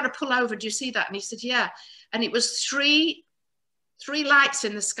said, "I've got to pull over. Do you see that?" And he said, "Yeah." And it was three lights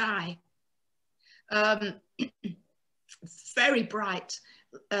in the sky, very bright,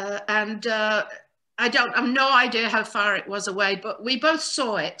 and. I've no idea how far it was away, but we both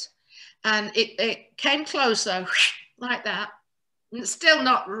saw it, and it came closer like that, and it's still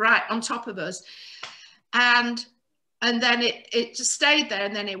not right on top of us, and then it just stayed there,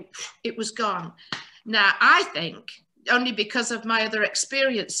 and then it was gone. Now I think only because of my other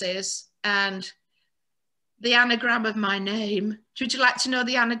experiences and the anagram of my name. Would you like to know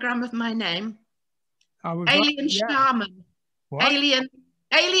the anagram of my name? Alien Shaman. What?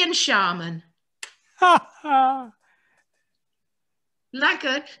 Alien Shaman. Not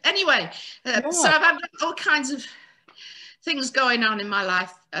good. Anyway, so I've had all kinds of things going on in my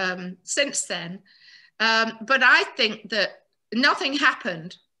life since then. But I think that nothing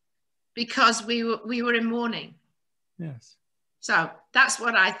happened because we were in mourning. Yes. So that's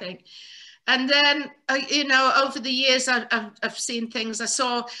what I think. And then, you know, over the years, I've seen things.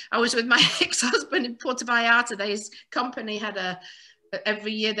 I was with my ex-husband in Puerto Vallarta. His company had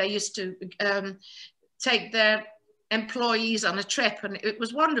every year they used to take their employees on a trip, and it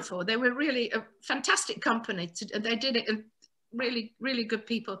was wonderful. They were really a fantastic company. They did it really, really good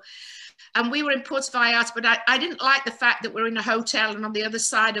people. And we were in Puerto Vallarta, but I didn't like the fact that we're in a hotel and on the other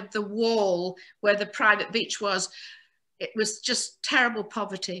side of the wall where the private beach was, it was just terrible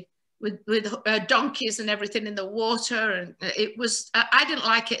poverty with donkeys and everything in the water. And it was, I didn't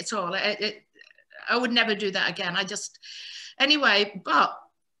like it at all. I would never do that again. Anyway, but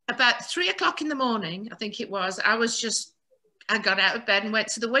about 3 o'clock in the morning, I think it was, I got out of bed and went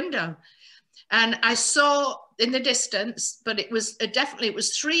to the window. And I saw in the distance, but it was definitely, it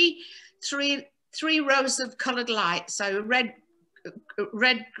was three rows of colored lights. So red,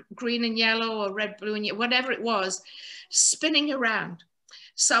 green and yellow, or red, blue and yellow, whatever it was, spinning around.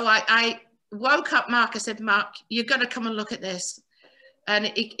 So I woke up Mark. I said, Mark, you've got to come and look at this. And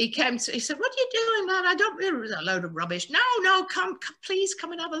he came to, he said, what are you doing, man? I don't really, a load of rubbish. No, come, please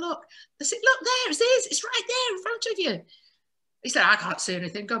come and have a look. I said, look there, it is, it's right there in front of you. He said, I can't see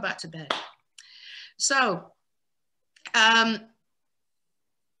anything, go back to bed. So, but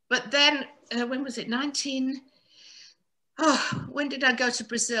then, when was it? When did I go to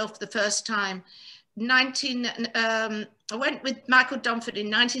Brazil for the first time? I went with Michael Dunford in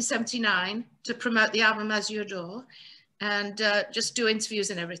 1979 to promote the album As You Adore, and just do interviews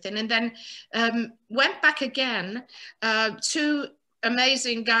and everything. And then went back again. Two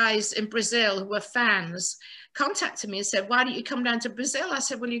amazing guys in Brazil who were fans contacted me and said, why don't you come down to Brazil? I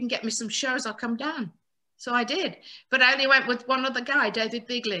said, well, you can get me some shows, I'll come down. So I did, but I only went with one other guy, David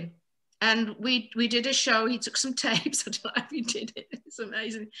Biglin. And we did a show. He took some tapes. I don't know if he did it. It's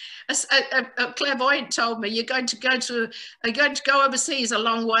amazing. A clairvoyant told me, you're going to go overseas a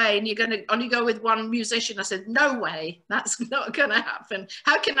long way, and you're going to only go with one musician. I said, no way, that's not going to happen.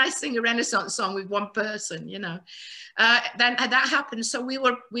 How can I sing a Renaissance song with one person? You know. Then that happened. So we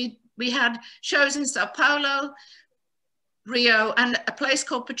had shows in Sao Paulo, Rio, and a place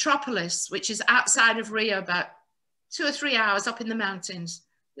called Petropolis, which is outside of Rio, about 2 or 3 hours up in the mountains.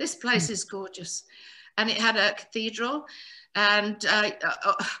 This place is gorgeous, and it had a cathedral, and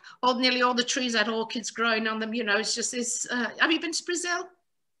nearly all the trees had orchids growing on them. You know, it's just this. Have you been to Brazil?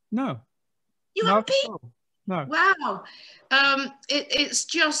 No. You haven't been? No. Wow. It's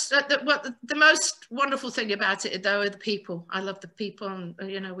just the most wonderful thing about it, though, are the people. I love the people, and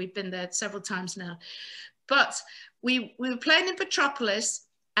you know, we've been there several times now. But we were playing in Petropolis.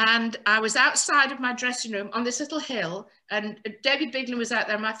 And I was outside of my dressing room on this little hill, and David Biglin was out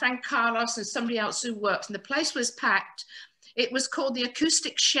there, my friend Carlos and somebody else who worked, and the place was packed. It was called the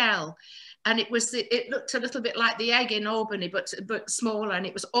Acoustic Shell, and it looked a little bit like the Egg in Albany, but smaller, and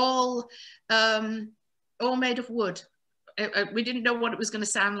it was all made of wood. We didn't know what it was going to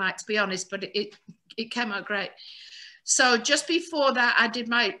sound like, to be honest, but it came out great. So just before that, I did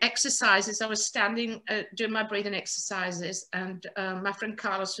my exercises. I was standing, doing my breathing exercises, and my friend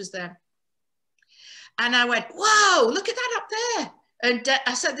Carlos was there. And I went, whoa, look at that up there. And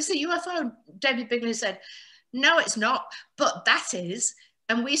I said, this is a UFO. David Biglin said, no, it's not, but that is.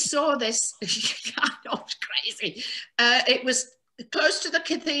 And we saw this, I know, it's crazy. It was close to the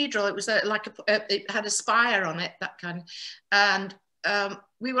cathedral. It was it had a spire on it, that kind. And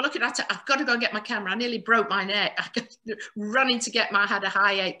we were looking at it. I've got to go and get my camera. I nearly broke my neck. I running to get I had a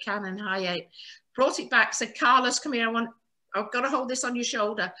high-8 Canon high-8. Brought it back, said, Carlos, come here. I've got to hold this on your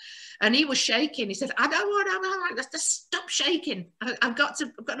shoulder. And he was shaking. He said, I don't want to stop shaking. I've got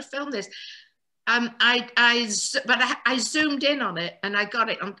to film this. I zoomed in on it, and I got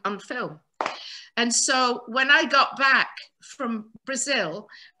it on film. And so when I got back from Brazil,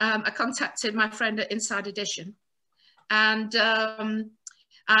 I contacted my friend at Inside Edition. And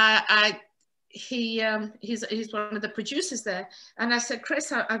he's one of the producers there, and I said, Chris,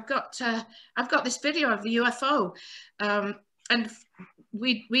 I've got this video of the UFO, and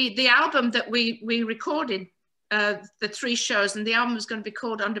the album that we recorded, the 3 shows, and the album was going to be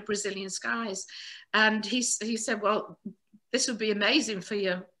called Under Brazilian Skies, and he said, well, this would be amazing for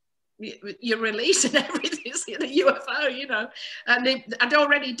your release and everything, the UFO, you know. And I'd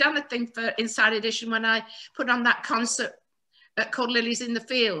already done a thing for Inside Edition when I put on that concert called Lilies in the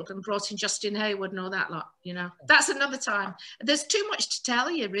Field and brought in Justin Hayward and all that lot, you know. That's another time. There's too much to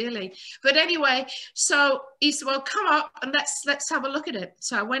tell you, really. But anyway, so he said, well, come up and let's have a look at it.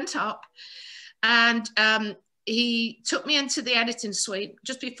 So I went up, and he took me into the editing suite.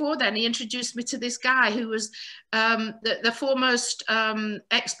 Just before then, he introduced me to this guy who was the foremost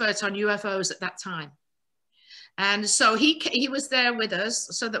expert on UFOs at that time. And so he was there with us.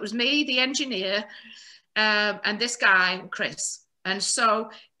 So that was me, the engineer, and this guy, Chris. And so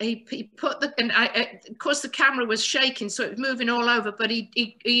he put of course the camera was shaking, so it was moving all over, but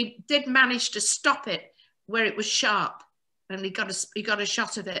he did manage to stop it where it was sharp. and he got a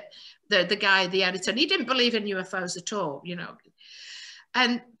shot of it. The guy, the editor, and he didn't believe in UFOs at all, you know.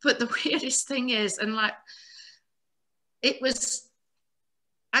 But the weirdest thing is, and like, it was,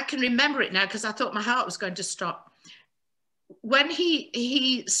 I can remember it now because I thought my heart was going to stop. When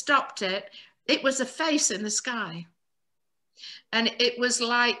he stopped it, it was a face in the sky. And it was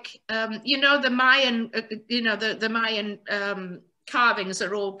like, you know, the Mayan, you know, the Mayan carvings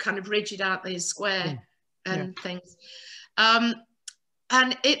are all kind of rigid, aren't they, square and things. And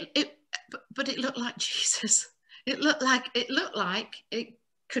but it looked like Jesus. It looked like it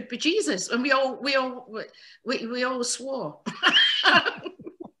could be Jesus, and we all swore.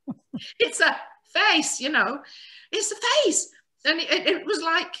 It's a face, you know. It's a face, and it was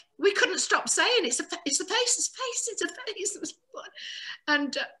like we couldn't stop saying it's a face, it's a face.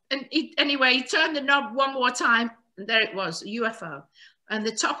 And anyway, he turned the knob one more time, and there it was, a UFO, and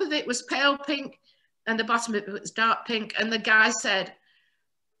the top of it was pale pink, and the bottom of it was dark pink. And the guy said,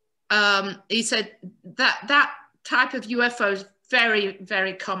 he said that type of UFO is very,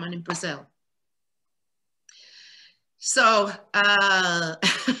 very common in Brazil. So,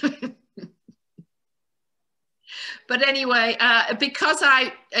 but anyway, because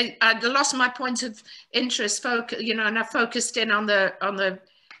I lost my point of interest, you know, and I focused in on the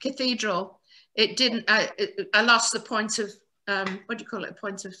cathedral, it didn't. I lost the point of what do you call it? A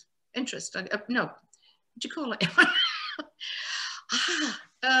point of interest? No, what do you call it?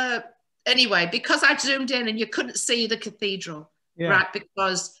 Anyway, because I zoomed in and you couldn't see the cathedral, right?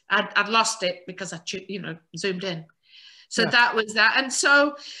 Because I'd lost it because I, you know, zoomed in. So that was that. And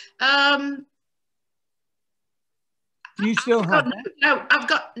so, do you still have that? No, I've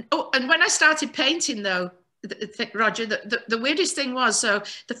got, oh, and when I started painting though, Roger, the weirdest thing was, so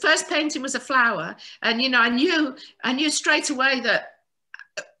the first painting was a flower, and, you know, I knew straight away that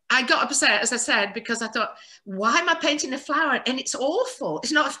I got upset, as I said, because I thought, why am I painting a flower? And it's awful.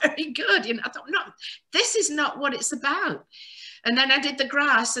 It's not very good. You know, I thought, no, this is not what it's about. And then I did the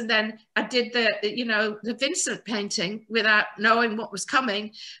grass, and then I did the, you know, the Vincent painting without knowing what was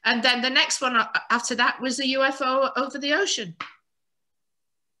coming. And then the next one after that was a UFO over the ocean.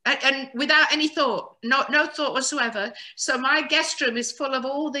 And without any thought, no thought whatsoever. So my guest room is full of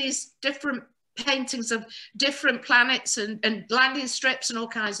all these different paintings of different planets and landing strips and all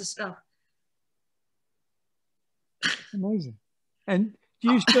kinds of stuff. Amazing. And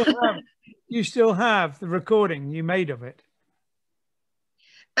do you still have the recording you made of it?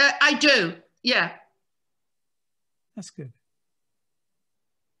 I do, yeah. That's good.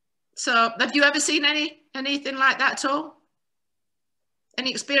 So have you ever seen anything like that at all?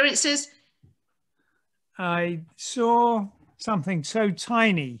 Any experiences? I saw something so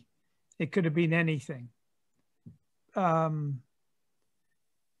tiny it could have been anything.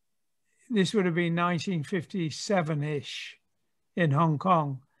 This would have been 1957-ish in Hong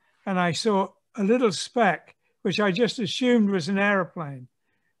Kong. And I saw a little speck, which I just assumed was an airplane,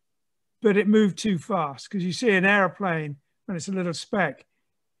 but it moved too fast, because you see an airplane when it's a little speck,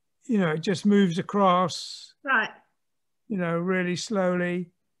 you know, it just moves across, right, you know, really slowly.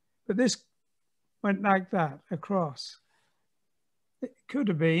 But this went like that across. It could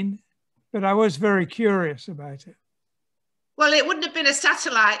have been, but I was very curious about it. Well, it wouldn't have been a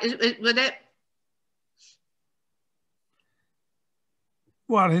satellite, would it?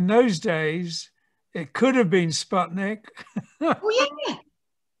 Well, in those days, it could have been Sputnik. Oh, yeah.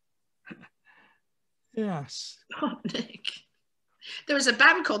 Yes. Sputnik. There was a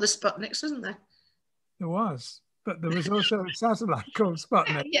band called the Sputniks, wasn't there? There was, but there was also a satellite called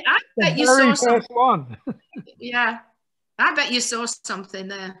Sputnik. Yeah, I bet you saw something. Yeah, I bet you saw something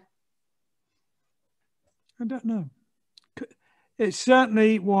there. I don't know. It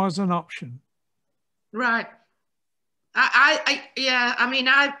certainly was an option. Right. Yeah, I mean,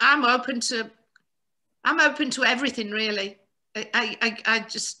 I'm open to everything, really. I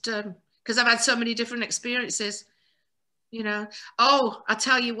just, because I've had so many different experiences, you know. Oh, I'll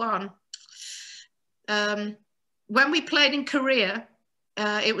tell you one. When we played in Korea,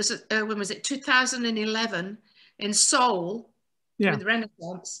 it was, when was it, 2011 in Seoul, with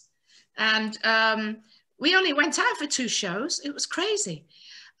Renaissance. And we only went out for 2 shows. It was crazy.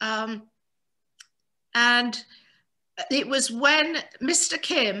 And it was when Mr.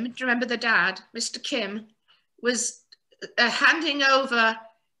 Kim, do you remember the dad? Mr. Kim was handing over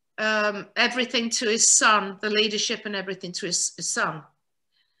everything to his son, the leadership and everything to his son.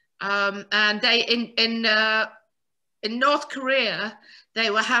 And they, in North Korea,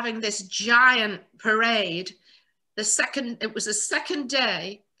 they were having this giant parade. It was the second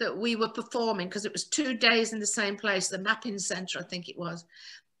day that we were performing, because it was 2 days in the same place, the mapping center, I think it was.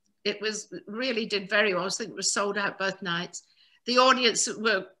 it was really did very well. I think it was sold out both nights. The audience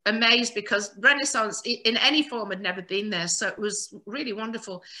were amazed because Renaissance in any form had never been there. So it was really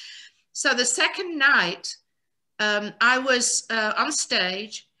wonderful. So the second night, I was on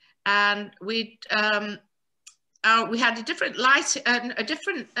stage, and we had a different light, a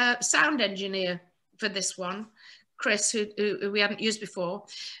different sound engineer for this one, Chris, who we hadn't used before,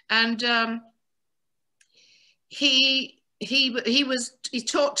 and he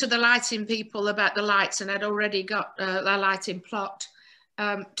talked to the lighting people about the lights, and I'd already got a lighting plot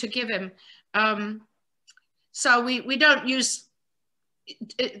to give him. So we don't use,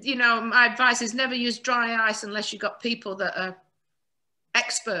 you know, my advice is never use dry ice unless you've got people that are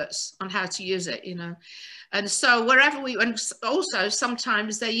experts on how to use it, you know. And so wherever we, and also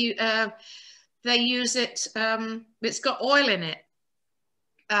sometimes they use it, it's got oil in it.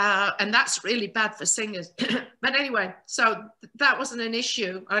 And that's really bad for singers. But anyway, so that wasn't an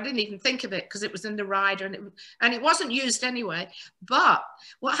issue. I didn't even think of it because it was in the rider, and it wasn't used anyway. But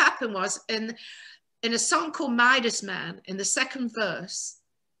what happened was in a song called Midas Man, in the second verse,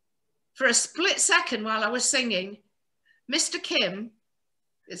 for a split second while I was singing, Mr. Kim,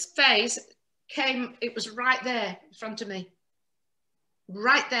 his face came, it was right there in front of me,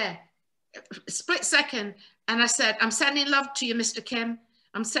 right there, a split second. And I said, I'm sending love to you, Mr. Kim.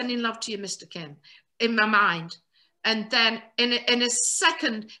 I'm sending love to you, Mr. Kim, in my mind. And then in a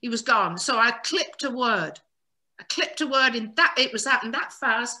second, he was gone. So I clipped a word. I clipped a word in that, it was happening that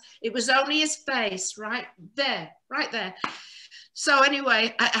fast. It was only his face right there, right there. So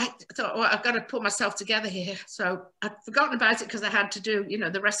anyway, I thought, well, I've got to put myself together here. So I'd forgotten about it because I had to do, you know,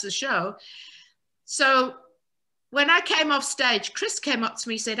 the rest of the show. So when I came off stage, Chris came up to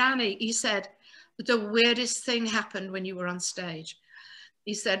me, he said, Annie, he said, the weirdest thing happened when you were on stage.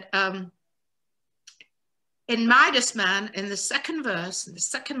 He said, in Midas Man, in the second verse, in the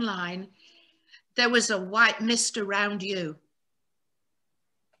second line, there was a white mist around you.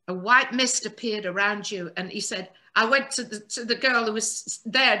 A white mist appeared around you. And he said, I went to the girl who was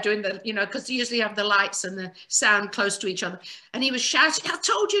there doing the, you know, because you usually have the lights and the sound close to each other. And he was shouting, I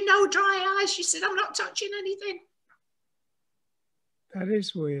told you no dry ice. She said, I'm not touching anything. That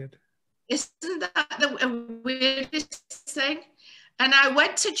is weird. Isn't that the weirdest thing? And I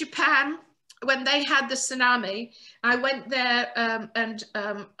went to Japan when they had the tsunami. I went there and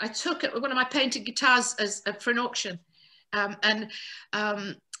I took one of my painted guitars for an auction.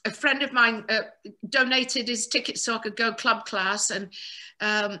 A friend of mine donated his tickets so I could go club class, and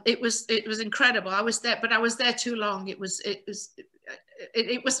it was incredible. I was there, but I was there too long. It was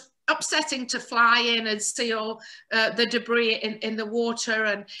upsetting to fly in and see all the debris in the water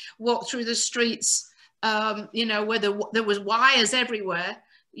and walk through the streets, you know, where there was wires everywhere,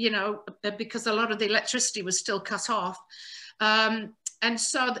 you know, because a lot of the electricity was still cut off. And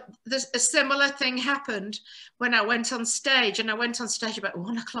so a similar thing happened when I went on stage, and I went on stage about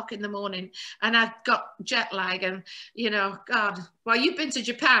 1 o'clock in the morning, and I'd got jet lag, and, you know, God, well, you've been to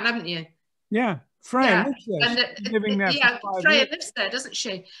Japan, haven't you? Yeah. Freya lives there. Yeah, Freya lives there, doesn't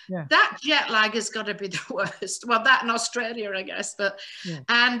she? Yeah. That jet lag has got to be the worst. Well, that in Australia, I guess. But yeah.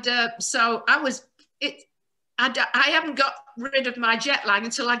 And so I haven't got rid of my jet lag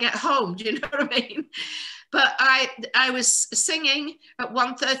until I get home. Do you know what I mean? But I was singing at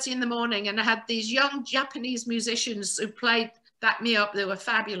 1:30 in the morning, and I had these young Japanese musicians who backed me up. They were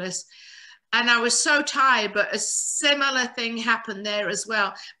fabulous. And I was so tired, but a similar thing happened there as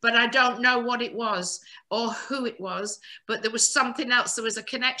well. But I don't know what it was or who it was, but there was something else. There was a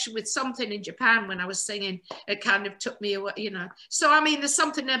connection with something in Japan when I was singing. It kind of took me away, you know. So, I mean, there's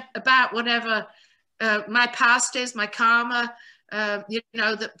something about whatever my past is, my karma, you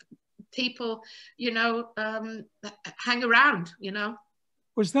know, that people, you know, hang around, you know.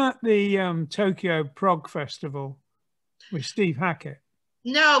 Was that the Tokyo Prog Festival with Steve Hackett?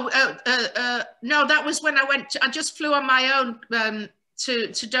 No, no, that was when I just flew on my own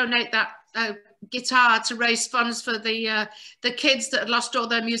to donate that guitar to raise funds for the kids that had lost all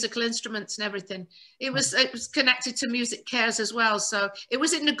their musical instruments and everything. It was connected to Music Cares as well. So it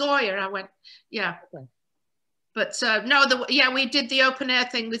was in Nagoya. I went, yeah. Okay. But no, we did the open air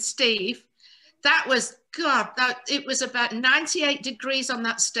thing with Steve. That was, God, it was about 98 degrees on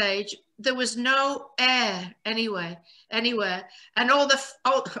that stage. There was no air anywhere, and all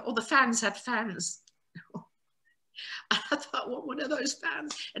the fans had fans. I thought, what one of those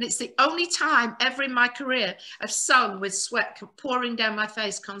fans? And it's the only time ever in my career I've sung with sweat pouring down my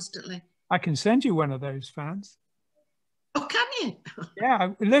face constantly. I can send you one of those fans. Oh, can you?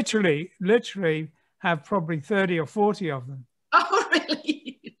 Yeah, literally have probably 30 or 40 of them. Oh,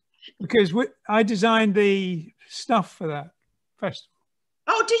 really? Because I designed the stuff for that festival.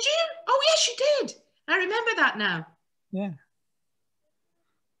 Oh, Oh, did you? Oh, yes, you did. I remember that now. Yeah.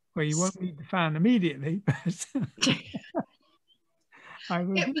 Well, you won't meet the fan immediately, but I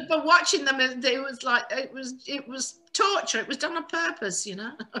was. But watching them, it was like it was torture. It was done on purpose, you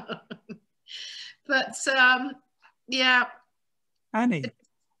know. But yeah. Annie,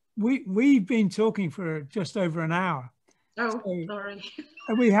 we've been talking for just over an hour. Oh, so sorry.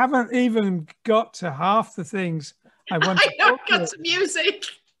 We haven't even got to half the things I want to know, talk got some music.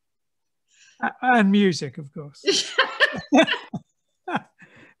 And music, of course.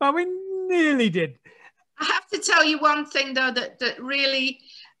 Well, we nearly did. I have to tell you one thing, though, that really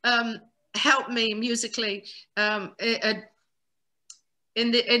helped me musically during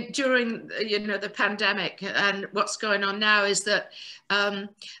the pandemic and what's going on now is that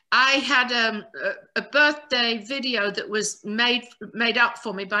I had a birthday video that was made up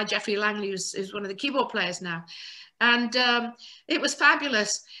for me by Jeffrey Langley, who's one of the keyboard players now, and it was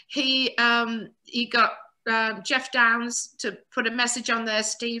fabulous. He got Jeff Downs to put a message on there,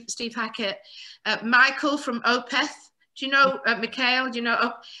 Steve Hackett, Michael from Opeth. Do you know Mikhail? Do you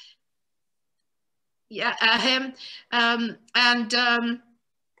know? Yeah, him. What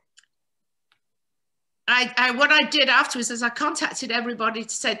I did afterwards is I contacted everybody to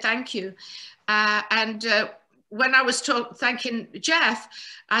say thank you. When I was thanking Jeff,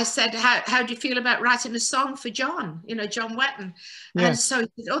 I said, how do you feel about writing a song for John, John Wetton? Yeah. And so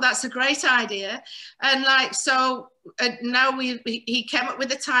he said, oh, that's a great idea. And now he came up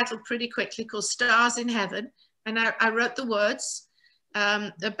with a title pretty quickly called Stars in Heaven. And I wrote the words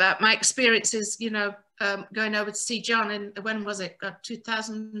about my experiences, going over to see John. And when was it?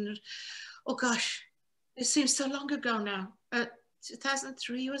 2000, oh gosh, it seems so long ago now.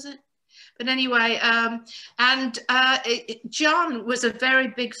 2003, was it? But anyway, John was a very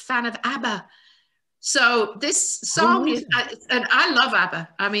big fan of ABBA. So this song is, and I love ABBA.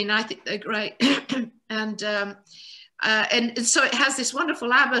 I mean, I think they're great. And so it has this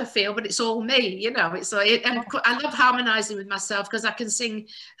wonderful ABBA feel, but it's all me, It's like, and I love harmonizing with myself because I can sing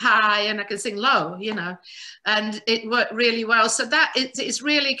high and I can sing low, and it worked really well. So that it's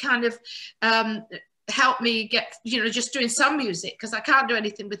really kind of help me get, just doing some music because I can't do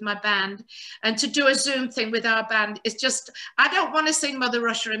anything with my band, and to do a Zoom thing with our band, it's just, I don't want to sing Mother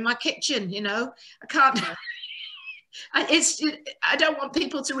Russia in my kitchen, I can't. I don't want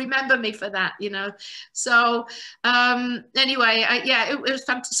people to remember me for that, So anyway, it was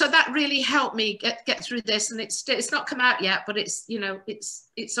fun. So that really helped me get through this, and it's not come out yet, but it's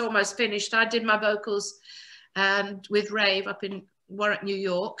it's almost finished. I did my vocals and with Rave up in Warwick, New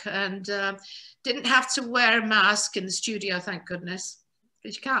York, and didn't have to wear a mask in the studio, thank goodness,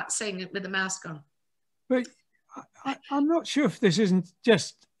 because you can't sing with a mask on. But I'm not sure if this isn't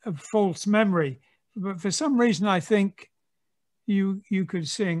just a false memory, but for some reason I think you could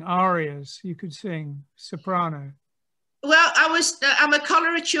sing arias, you could sing soprano. Well, I'm a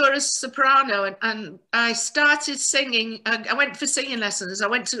coloratura soprano, and I started singing. I went for singing lessons. I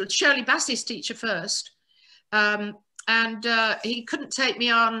went to Shirley Bassey's teacher first. And he couldn't take me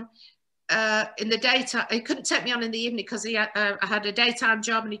on in the daytime. He couldn't take me on in the evening because I had a daytime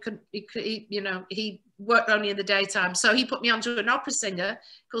job, and he worked only in the daytime. So he put me onto an opera singer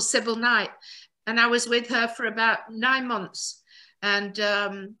called Sybil Knight, and I was with her for about 9 months. And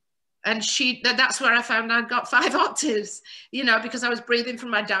that's where I found I got 5 octaves, because I was breathing from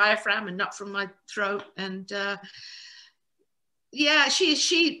my diaphragm and not from my throat. And yeah,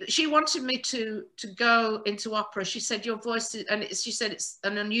 she wanted me to go into opera. She said your voice she said it's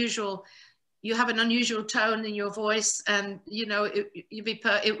an unusual. You have an unusual tone in your voice, and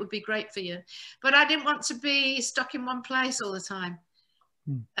it would be great for you. But I didn't want to be stuck in one place all the time,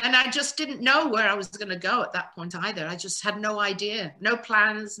 and I just didn't know where I was going to go at that point either. I just had no idea, no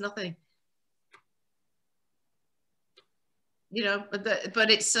plans, nothing. But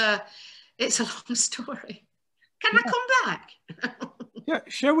it's a long story. Can I come back? Yeah,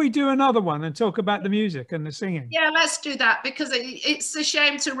 shall we do another one and talk about the music and the singing? Yeah, let's do that, because it's a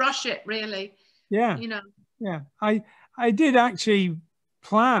shame to rush it, really. Yeah. Yeah, I did actually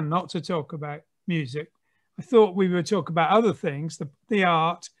plan not to talk about music. I thought we would talk about other things, the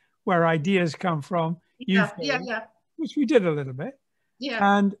art, where ideas come from. Yeah, which we did a little bit.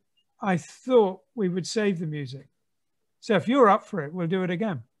 Yeah. And I thought we would save the music. So if you're up for it, we'll do it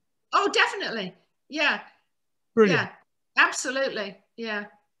again. Oh, definitely. Yeah. Brilliant. Yeah, absolutely. Yeah.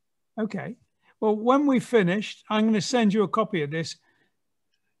 Okay. Well, when we've finished, I'm going to send you a copy of this,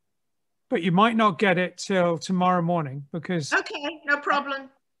 but you might not get it till tomorrow morning because... Okay, no problem.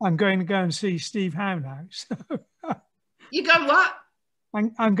 I'm going to go and see Steve Howe now. So you go what?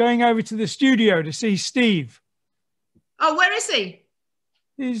 I'm going over to the studio to see Steve. Oh, where is he?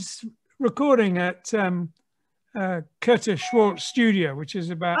 he's recording at Curtis Schwartz Studio, which is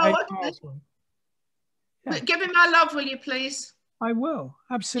about 8 miles away. Yeah. Give him my love, will you please? I will.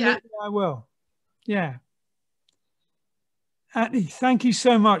 Absolutely, yeah. I will. Yeah. Annie, thank you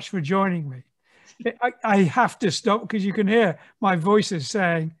so much for joining me. I have to stop because you can hear my voice is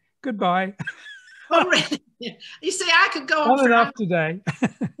saying goodbye. Oh, really? You see, I could go on Not enough today.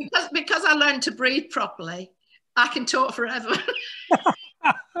 because I learned to breathe properly. I can talk forever.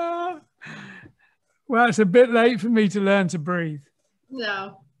 Well, it's a bit late for me to learn to breathe.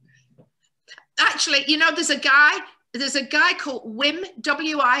 No. Actually, you know, there's a guy called Wim,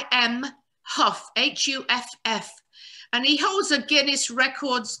 W-I-M, Huff, H-U-F-F. And he holds a Guinness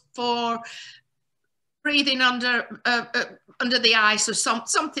records for breathing under the ice or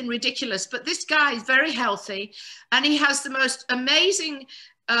something ridiculous. But this guy is very healthy and he has the most amazing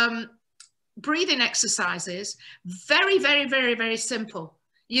breathing exercises. Very, very, very, very simple.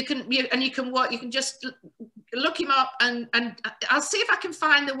 You can just look him up and I'll see if I can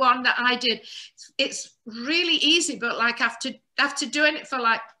find the one that I did. It's really easy, but like after doing it for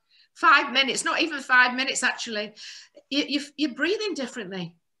like 5 minutes, not even 5 minutes actually, you're breathing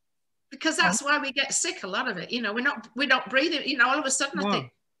differently. Because that's why we get sick, a lot of it. You know, we're not breathing. You know, all of a sudden I think,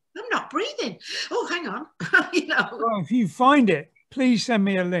 I'm not breathing. Oh, hang on. You know. Well, if you find it, please send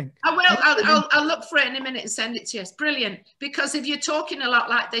me a link. I will. I'll look for it in a minute and send it to you. It's brilliant. Because if you're talking a lot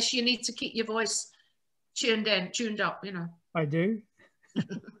like this, you need to keep your voice tuned up, you know. I do.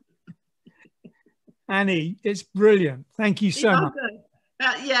 Annie, it's brilliant. Thank you so much. Good.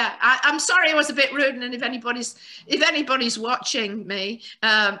 Yeah, I'm sorry I was a bit rude, and if anybody's watching me,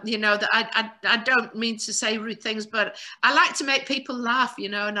 you know, that I don't mean to say rude things, but I like to make people laugh, you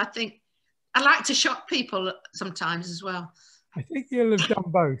know, and I think I like to shock people sometimes as well. I think you'll have done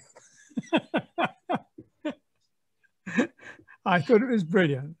both. I thought it was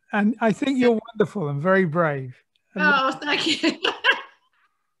brilliant, and I think you're wonderful and very brave. Oh, thank you.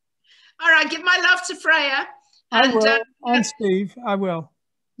 All right, give my love to Freya. I will, and Steve, I will.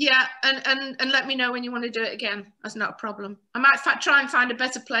 Yeah, and let me know when you want to do it again. That's not a problem. I might try and find a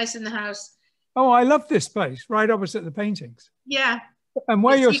better place in the house. Oh, I love this place, right opposite the paintings. Yeah. And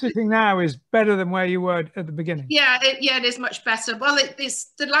where you're sitting now is better than where you were at the beginning. Yeah, it is much better. Well,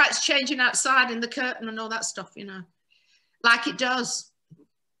 it's the light's changing outside and the curtain and all that stuff, you know, like it does.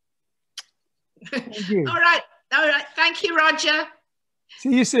 Thank you. All right. Thank you, Roger.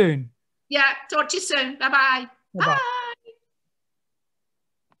 See you soon. Yeah, talk to you soon. Bye-bye. Bye-bye. Bye.